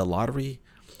the lottery.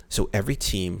 So every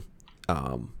team.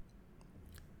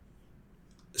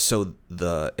 So in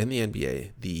the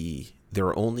NBA, there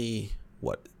are only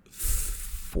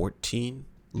 14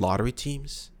 lottery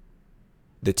teams.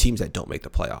 The teams that don't make the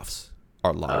playoffs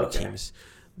are lottery teams.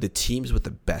 The teams with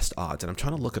the best odds, and I'm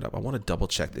trying to look it up. I want to double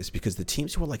check this because the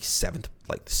teams who are like seventh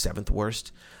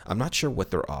worst, I'm not sure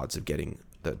what their odds of getting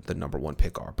the number one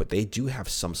pick are, but they do have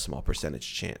some small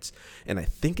percentage chance. And I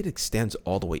think it extends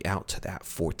all the way out to that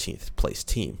 14th place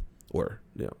team, or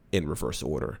in reverse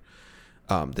order.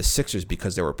 The Sixers,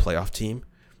 because they were a playoff team,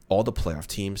 all the playoff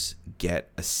teams get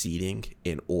a seeding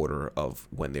in order of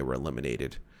when they were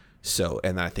eliminated. So,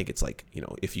 and I think it's like,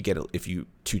 if you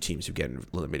two teams who get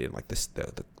eliminated in like this,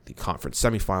 the conference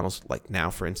semifinals, like now,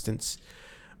 for instance,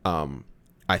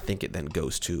 I think it then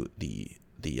goes to the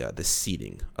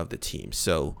seeding of the team.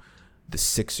 So the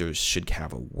Sixers should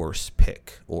have a worse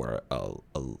pick, or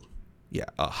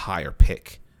a higher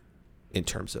pick in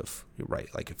terms of, right?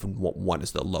 Like if 1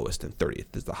 is the lowest and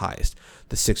 30th is the highest,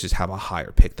 the Sixers have a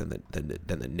higher pick than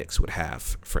the Knicks would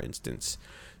have, for instance.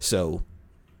 So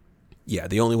yeah,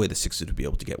 the only way the Sixers would be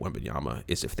able to get Wembanyama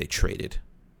is if they traded.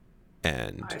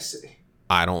 And I see.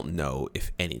 I don't know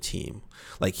if any team,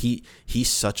 like he's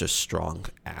such a strong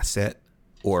asset,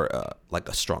 or like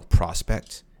a strong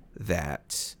prospect,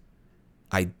 that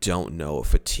I don't know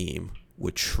if a team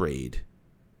would trade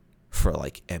for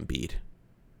like Embiid.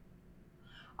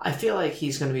 I feel like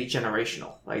he's going to be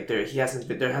generational. Like there hasn't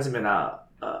been a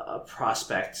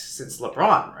prospect since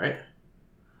LeBron, right?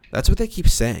 That's what they keep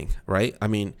saying, right? I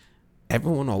mean,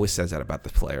 everyone always says that about the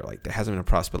player. Like, there hasn't been a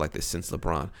prospect like this since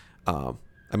LeBron.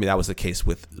 I mean, that was the case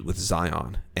with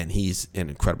Zion, and he's an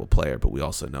incredible player, but we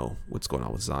also know what's going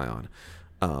on with Zion.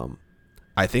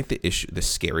 I think the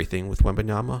scary thing with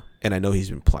Wembanyama, and I know he's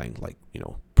been playing like,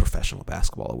 professional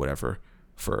basketball or whatever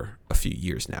for a few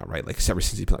years now, right? Like ever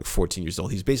since he's been like 14 years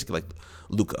old, he's basically like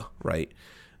Luka, right?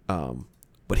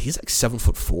 But he's like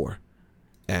 7'4",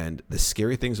 And the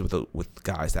scary things with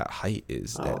guys that height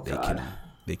is that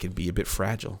they can be a bit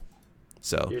fragile.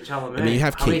 So you're telling me. I mean, you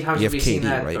have how many times you have have we seen KD,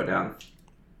 that right? go down?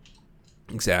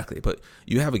 Exactly, but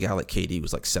you have a guy like KD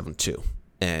who's like 7'2",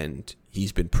 and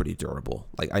he's been pretty durable.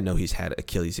 Like, I know he's had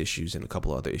Achilles issues and a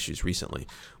couple other issues recently,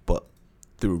 but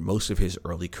through most of his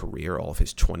early career, all of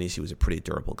his 20s, he was a pretty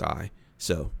durable guy.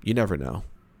 So you never know.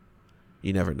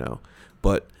 You never know.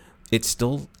 But it's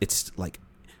like,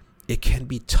 it can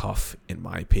be tough, in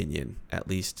my opinion, at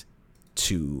least,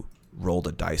 to roll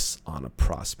the dice on a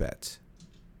prospect,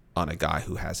 on a guy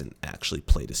who hasn't actually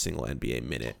played a single NBA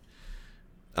minute.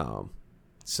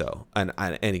 So, and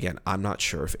again, I'm not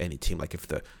sure if any team, like if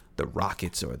the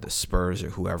Rockets or the Spurs or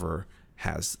whoever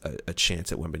has a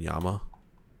chance at Wembanyama,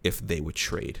 if they would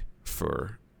trade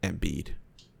for Embiid,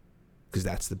 because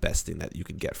that's the best thing that you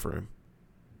can get for him.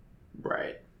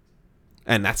 Right.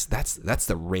 And that's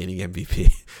the reigning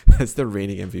MVP. That's the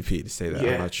reigning MVP to say that.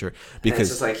 Yeah. I'm not sure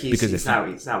because it's just like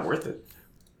he's not worth it.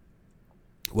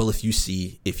 Well, if you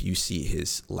see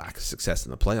his lack of success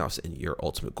in the playoffs and your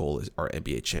ultimate goal are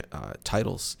NBA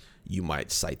titles, you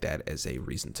might cite that as a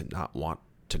reason to not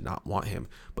want him.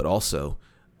 But also,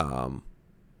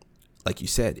 like you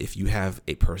said, if you have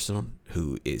a person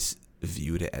who is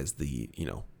viewed as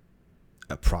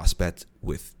a prospect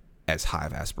with as high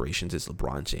of aspirations as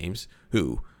LeBron James,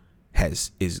 who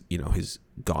has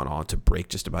gone on to break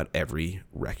just about every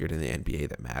record in the NBA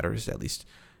that matters, at least.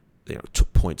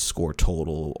 Points scored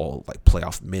total, all like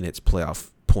playoff minutes,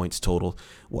 playoff points total,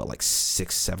 like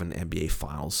 6-7 NBA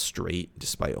finals straight,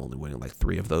 despite only winning like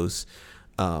 3 of those.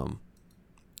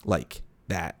 Like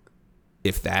that,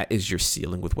 if that is your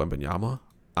ceiling with Wembanyama,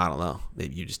 I don't know.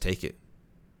 Maybe you just take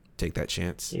that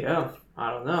chance. Yeah,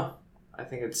 I don't know. I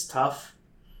think it's tough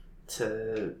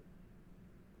to.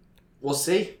 We'll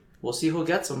see who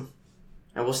gets him,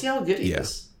 and we'll see how good he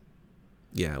is.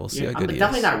 Yeah, we'll see how good he is. I'm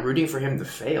definitely not rooting for him to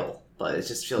fail, but it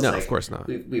just feels like of course not.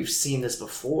 We've seen this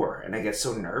before, and I get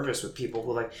so nervous with people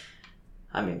who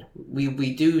I mean,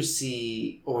 we do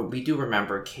see, or we do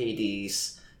remember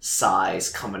KD's size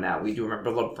coming out. We do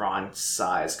remember LeBron's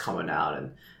size coming out,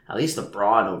 and at least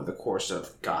LeBron over the course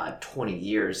of 20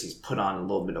 years, he's put on a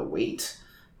little bit of weight.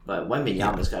 But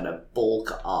Wembanyama's got to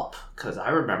bulk up, because I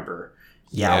remember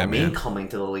Yao Ming coming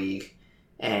to the league.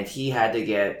 And he had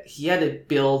to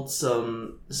build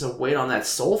some weight on that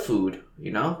soul food,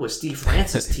 with Steve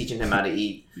Francis teaching him how to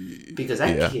eat. Because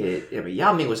that kid,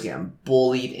 Yao Ming was getting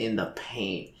bullied in the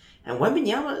paint. And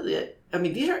Wembanyama, I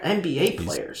mean, these are NBA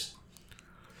players.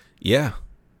 Yeah.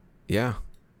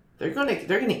 They're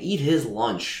gonna eat his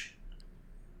lunch.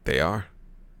 They are.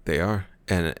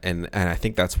 And I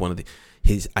think that's one of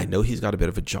I know he's got a bit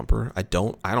of a jumper.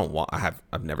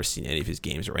 I've never seen any of his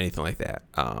games or anything like that.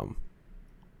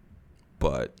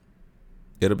 But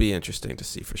it'll be interesting to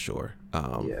see for sure.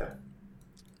 What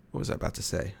was I about to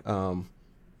say?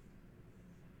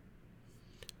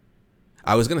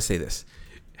 I was gonna say this.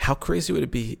 How crazy would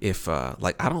it be if,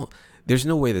 there's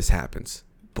no way this happens,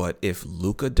 but if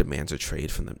Luka demands a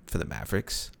trade for the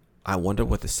Mavericks, I wonder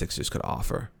what the Sixers could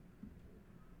offer.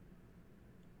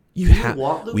 You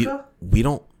want Luka? We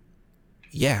don't.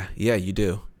 Yeah, you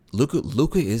do.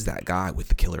 Luka is that guy with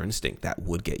the killer instinct that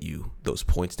would get you those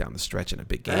points down the stretch in a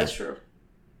big game. That's true.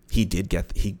 He did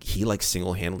get he like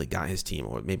single-handedly got his team,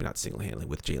 or maybe not single-handedly,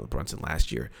 with Jalen Brunson last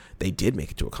year. They did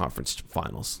make it to a conference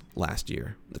finals last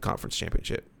year, the conference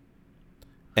championship.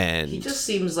 And he just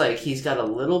seems like he's got a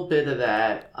little bit of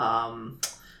that,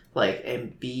 like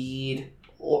Embiid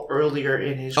or earlier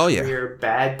in his career,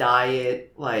 bad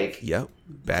diet,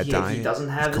 bad diet. He doesn't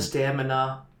have the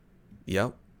stamina.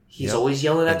 Yep. He's always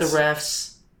yelling at the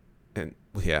refs. And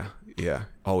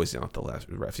always yelling at the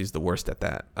refs. He's the worst at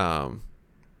that.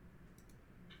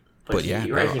 But he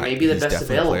may be the best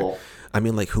available. I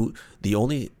mean,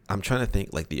 I'm trying to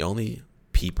think, the only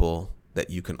people that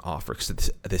you can offer,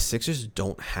 because the Sixers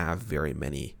don't have very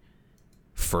many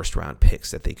first round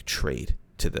picks that they could trade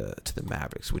to the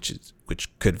Mavericks, which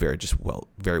could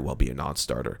very well be a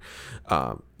non-starter.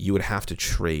 You would have to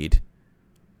trade.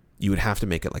 You would have to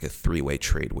make it like a 3-way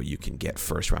trade where you can get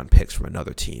first round picks from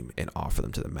another team and offer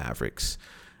them to the Mavericks.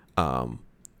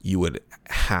 You would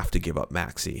have to give up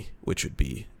Maxey, which would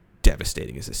be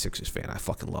devastating as a Sixers fan. I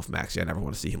fucking love Maxey. I never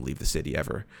want to see him leave the city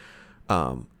ever.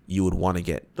 You would want to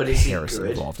get Harrison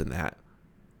involved in that.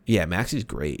 Yeah, Maxey's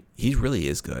great. He really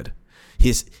is good.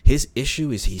 His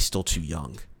issue is he's still too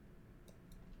young.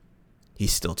 He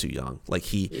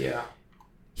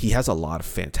has a lot of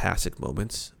fantastic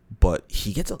moments, but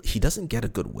he doesn't get a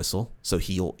good whistle. So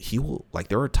he will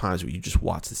there are times where you just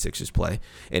watch the Sixers play,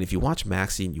 and if you watch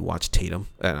Maxey and you watch Tatum,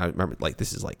 and I remember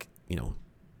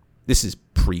this this is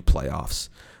pre-playoffs,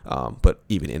 but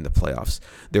even in the playoffs,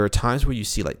 there are times where you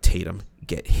see like Tatum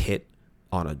get hit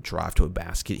on a drive to a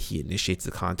basket. He initiates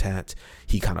the contact.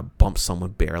 He kind of bumps someone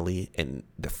barely, and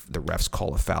the refs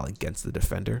call a foul against the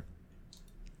defender.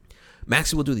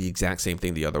 Maxey will do the exact same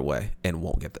thing the other way and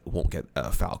won't get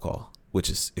a foul call, which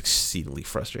is exceedingly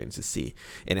frustrating to see,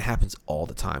 and it happens all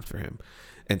the time for him.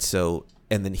 And so,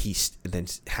 and then he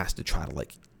has to try to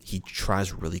he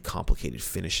tries really complicated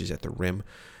finishes at the rim,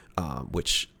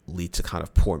 which lead to kind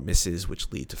of poor misses,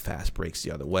 which lead to fast breaks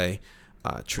the other way.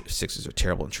 Sixers are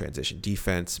terrible in transition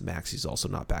defense. Maxey's also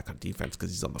not back on defense because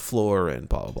he's on the floor and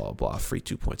blah, blah, blah, blah. Free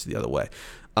 2 points the other way.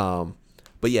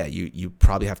 But yeah, you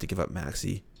probably have to give up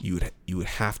Maxey. You would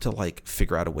have to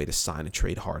figure out a way to sign and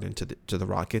trade Harden to the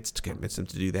Rockets to convince them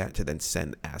to do that, to then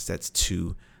send assets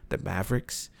to the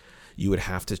Mavericks. You would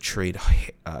have to trade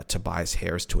Tobias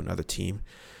Harris to another team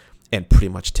and pretty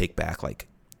much take back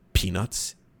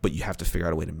peanuts, but you have to figure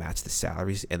out a way to match the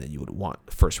salaries, and then you would want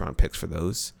first round picks for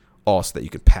those, also that you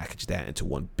can package that into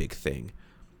one big thing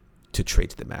to trade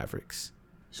to the Mavericks.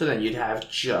 So then you'd have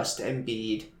just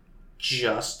Embiid,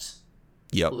 just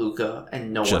Luka,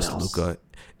 and no one else. Just Luka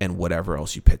and whatever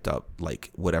else you picked up,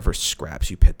 whatever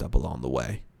scraps you picked up along the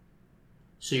way.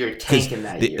 So you're tanking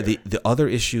that year. The other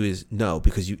issue is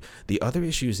the other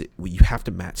issue is that you have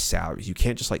to match salaries. You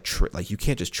can't just you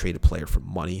can't just trade a player for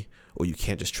money, or you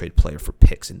can't just trade a player for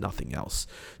picks and nothing else.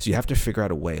 So you have to figure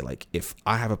out a way. If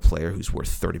I have a player who's worth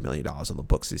 $30 million on the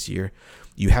books this year,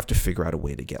 you have to figure out a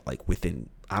way to get within,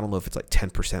 I don't know if it's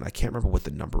 10%. I can't remember what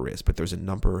the number is, but there's a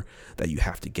number that you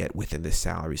have to get within the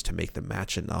salaries to make them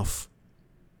match enough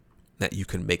that you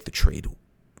can make the trade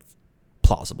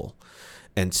plausible.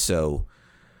 And so,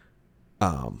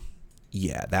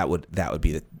 that would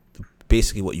be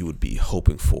basically what you would be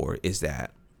hoping for, is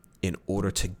that in order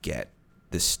to get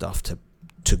this stuff to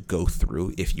go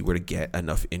through, if you were to get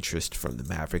enough interest from the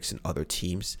Mavericks and other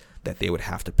teams, that they would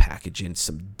have to package in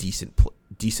some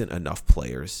decent enough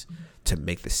players to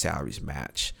make the salaries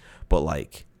match. But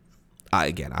I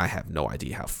have no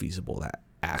idea how feasible that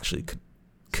actually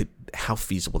could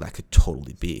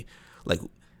totally be.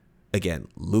 Again,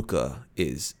 Luka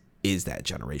is that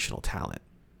generational talent.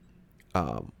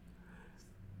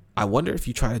 I wonder if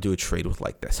you try to do a trade with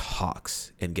this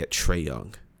Hawks and get Trae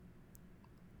Young,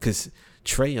 because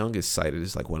Trae Young is cited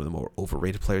as one of the more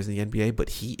overrated players in the NBA, but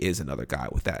he is another guy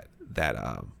with that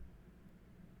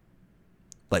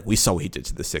we saw what he did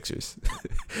to the Sixers.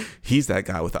 He's that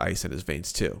guy with the ice in his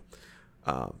veins too.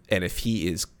 And if he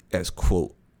is as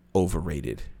quote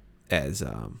overrated as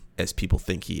people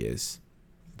think he is,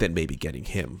 then maybe getting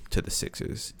him to the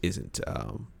Sixers isn't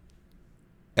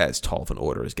as tall of an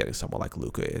order as getting someone like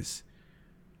Luka is.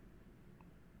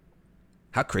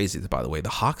 How crazy is it, by the way? The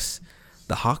Hawks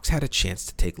had a chance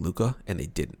to take Luka, and they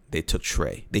didn't. They took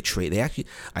Trae.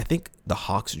 I think the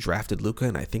Hawks drafted Luka,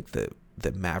 and I think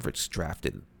the Mavericks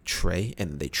drafted Trae,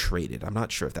 and they traded. I'm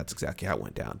not sure if that's exactly how it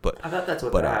went down, but I thought that's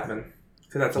what happened,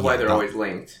 because that's why they're always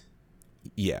linked.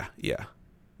 Yeah.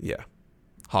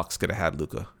 Hawks could have had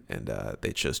Luka, and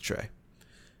they chose Trae.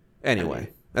 Anyway,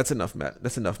 that's enough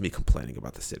me complaining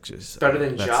about the Sixers. Better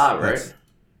than Ja, right?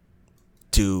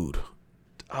 Dude.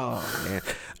 Oh man,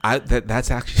 that's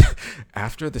actually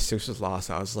after the Sixers lost,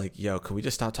 I was like, "Yo, can we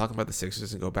just stop talking about the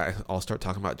Sixers and go back? I'll start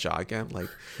talking about Ja again."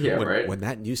 When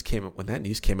that news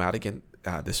came out again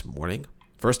this morning.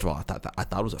 First of all, I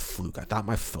thought it was a fluke. I thought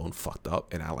my phone fucked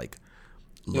up, and I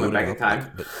loaded back in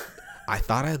time. I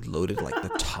thought I had loaded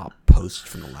the top post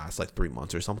from the last 3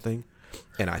 months or something,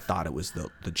 and I thought it was the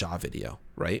Ja video,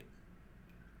 right?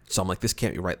 So I'm like, this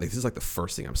can't be right. This is the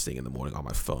first thing I'm seeing in the morning on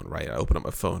my phone, right? I open up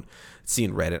my phone,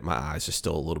 seeing Reddit, my eyes are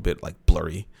still a little bit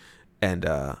blurry, and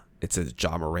it says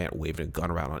Ja Morant waving a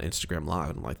gun around on Instagram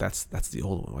Live, and I'm like, that's the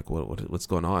old one. What's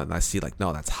going on? And I see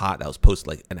no, that's hot. That was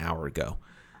posted an hour ago,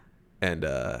 and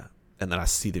then I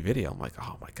see the video. I'm like,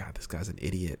 oh my god, this guy's an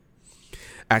idiot.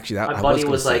 Actually, my buddy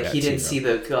was like, he didn't see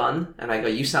the gun, and I go,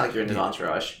 you sound like you're in the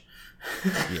entourage.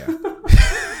 Yeah.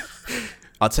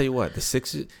 I'll tell you what, the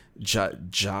Sixers, Ja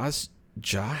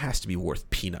has to be worth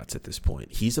peanuts at this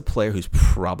point. He's a player who's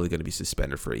probably going to be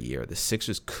suspended for a year. The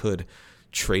Sixers could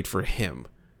trade for him,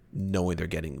 knowing they're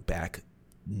getting back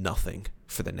nothing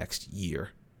for the next year,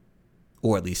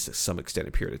 or at least some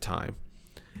extended period of time.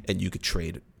 And you could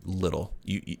trade little.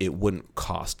 It wouldn't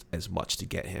cost as much to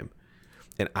get him.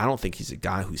 And I don't think he's a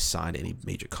guy who signed any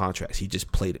major contracts.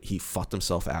 He fucked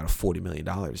himself out of $40 million.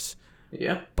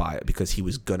 Yeah. Because he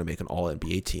was going to make an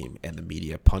All-NBA team, and the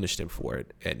media punished him for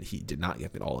it, and he did not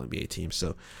get an All-NBA team.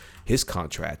 So his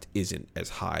contract isn't as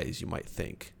high as you might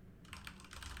think.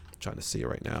 I'm trying to see it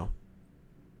right now.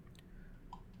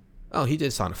 Oh, he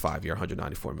did sign a 5-year,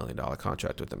 $194 million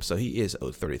contract with them. So he is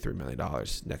owed $33 million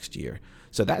next year.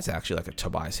 So that's actually like a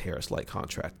Tobias Harris-like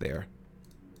contract there.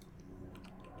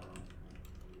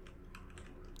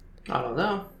 I don't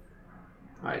know.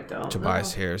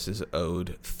 Tobias Harris is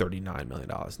owed $39 million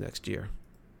next year.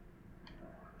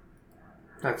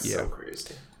 That's so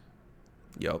crazy.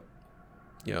 Yep.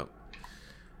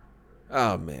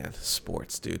 Oh man,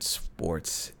 sports, dude.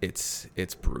 Sports. It's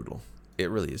brutal. It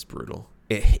really is brutal.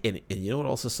 And you know what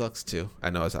also sucks too?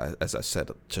 I know as I said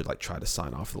to like try to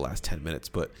sign off for the last 10 minutes,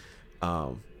 but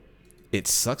it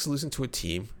sucks losing to a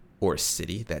team or a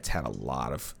city that's had a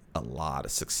lot of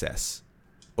success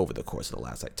over the course of the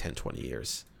last like 10, 20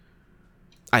 years.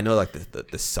 I know like the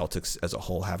Celtics as a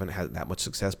whole haven't had that much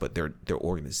success, but their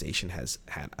organization has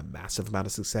had a massive amount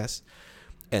of success,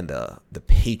 and the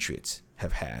Patriots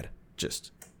have had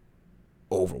just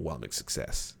overwhelming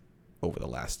success over the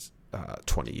last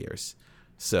 20 years.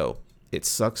 So it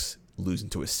sucks losing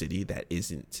to a city that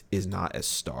is not as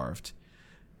starved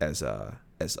as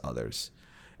others,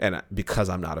 and because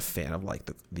I'm not a fan of like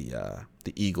the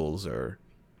Eagles or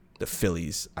the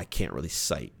Phillies, I can't really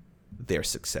cite their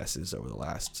successes over the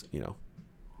last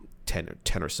 10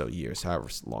 or so years, however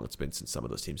long it's been since some of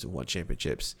those teams have won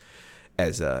championships,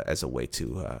 as a way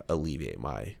to alleviate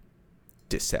my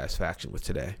dissatisfaction with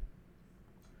today.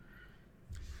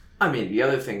 I mean, the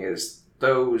other thing is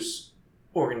those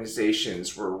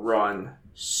organizations were run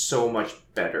so much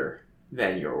better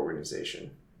than your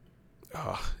organization.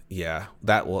 Oh, yeah.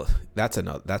 That's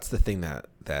the thing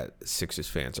that Sixers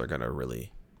fans are gonna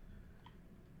really.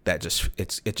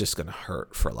 It's just gonna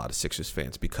hurt for a lot of Sixers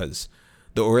fans, because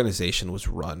the organization was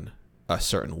run a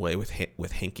certain way with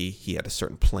Hinkie. He had a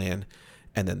certain plan,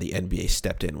 and then the NBA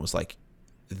stepped in and was like,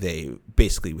 they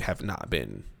basically have not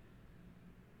been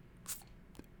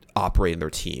operating their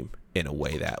team in a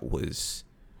way that was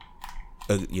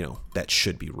that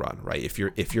should be run right. If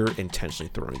you're intentionally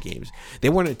throwing games, they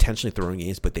weren't intentionally throwing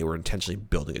games, but they were intentionally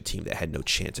building a team that had no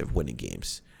chance of winning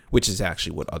games, which is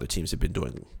actually what other teams have been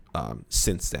doing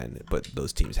since then. But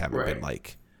those teams haven't been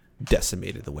like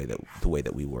decimated the way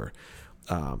that we were.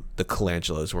 The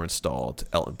Colangelos were installed.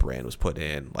 Elton Brand was put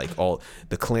in. Like all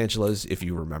the Colangelos, if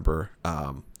you remember,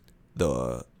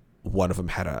 the one of them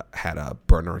had a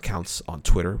burner accounts on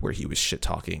Twitter where he was shit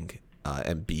talking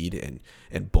Embiid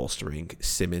and bolstering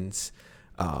Simmons.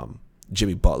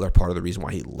 Jimmy Butler, part of the reason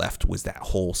why he left was that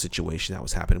whole situation that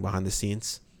was happening behind the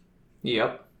scenes.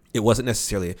 Yep. It wasn't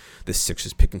necessarily the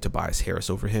Sixers picking Tobias Harris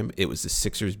over him. It was the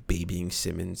Sixers babying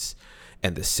Simmons,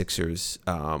 and the Sixers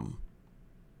I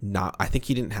think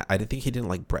he didn't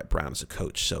like Brett Brown as a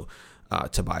coach. So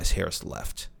Tobias Harris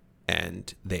left,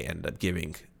 and they ended up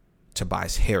giving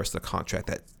Tobias Harris the contract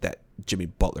that Jimmy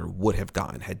Butler would have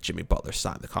gotten had Jimmy Butler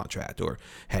signed the contract, or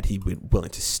had he been willing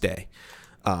to stay.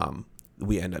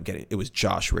 We ended up getting, it was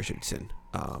Josh Richardson.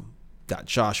 Got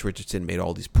Josh Richardson, made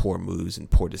all these poor moves and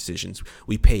poor decisions.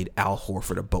 We paid Al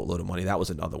Horford a boatload of money. That was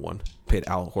another one. Paid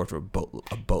Al Horford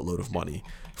a boatload of money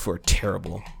for a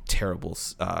terrible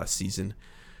season.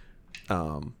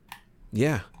 Like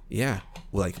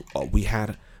we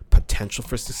had potential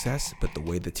for success, but the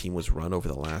way the team was run over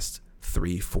the last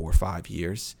 3, 4, 5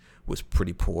 years was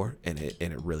pretty poor, and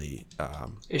it really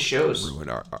it shows ruined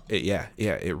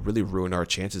it really ruined our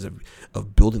chances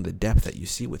of building the depth that you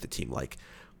see with a team like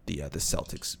the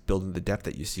Celtics, building the depth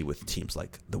that you see with teams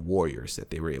like the Warriors that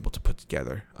they were able to put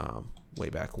together way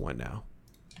back when now.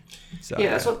 So,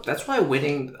 yeah, that's why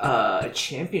winning a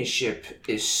championship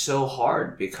is so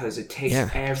hard, because it takes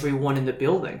everyone in the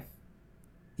building.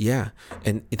 Yeah,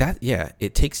 and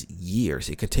it takes years.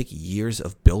 It could take years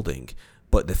of building,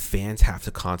 but the fans have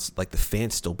to the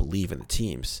fans still believe in the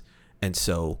teams, and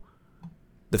so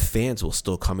the fans will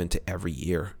still come into every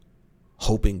year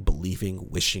hoping, believing,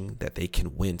 wishing that they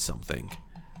can win something.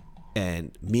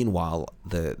 And meanwhile,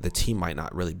 the team might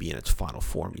not really be in its final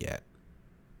form yet.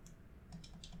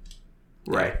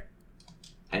 Right.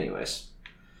 Anyways,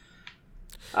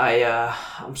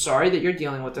 I'm sorry that you're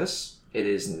dealing with this. It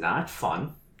is not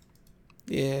fun.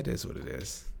 Yeah, it is what it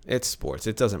is. It's sports.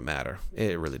 It doesn't matter.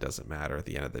 It really doesn't matter at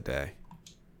the end of the day.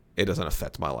 It doesn't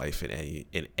affect my life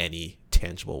in any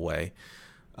tangible way,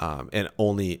 and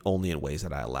only in ways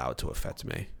that I allow it to affect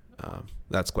me.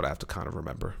 That's what I have to kind of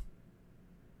remember.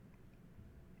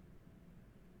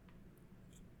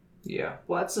 Yeah,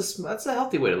 well, that's a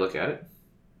healthy way to look at it.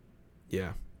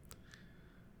 Yeah.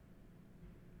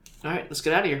 All right, let's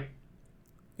get out of here.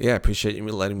 Yeah, I appreciate you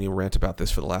letting me rant about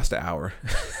this for the last hour.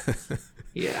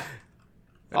 Yeah.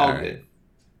 All good. Right.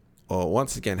 Well,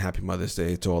 once again, happy Mother's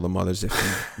Day to all the mothers if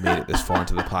you made it this far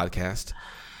into the podcast.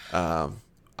 I'm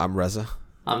Reza.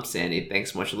 I'm Sandy.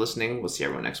 Thanks so much for listening. We'll see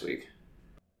everyone next week.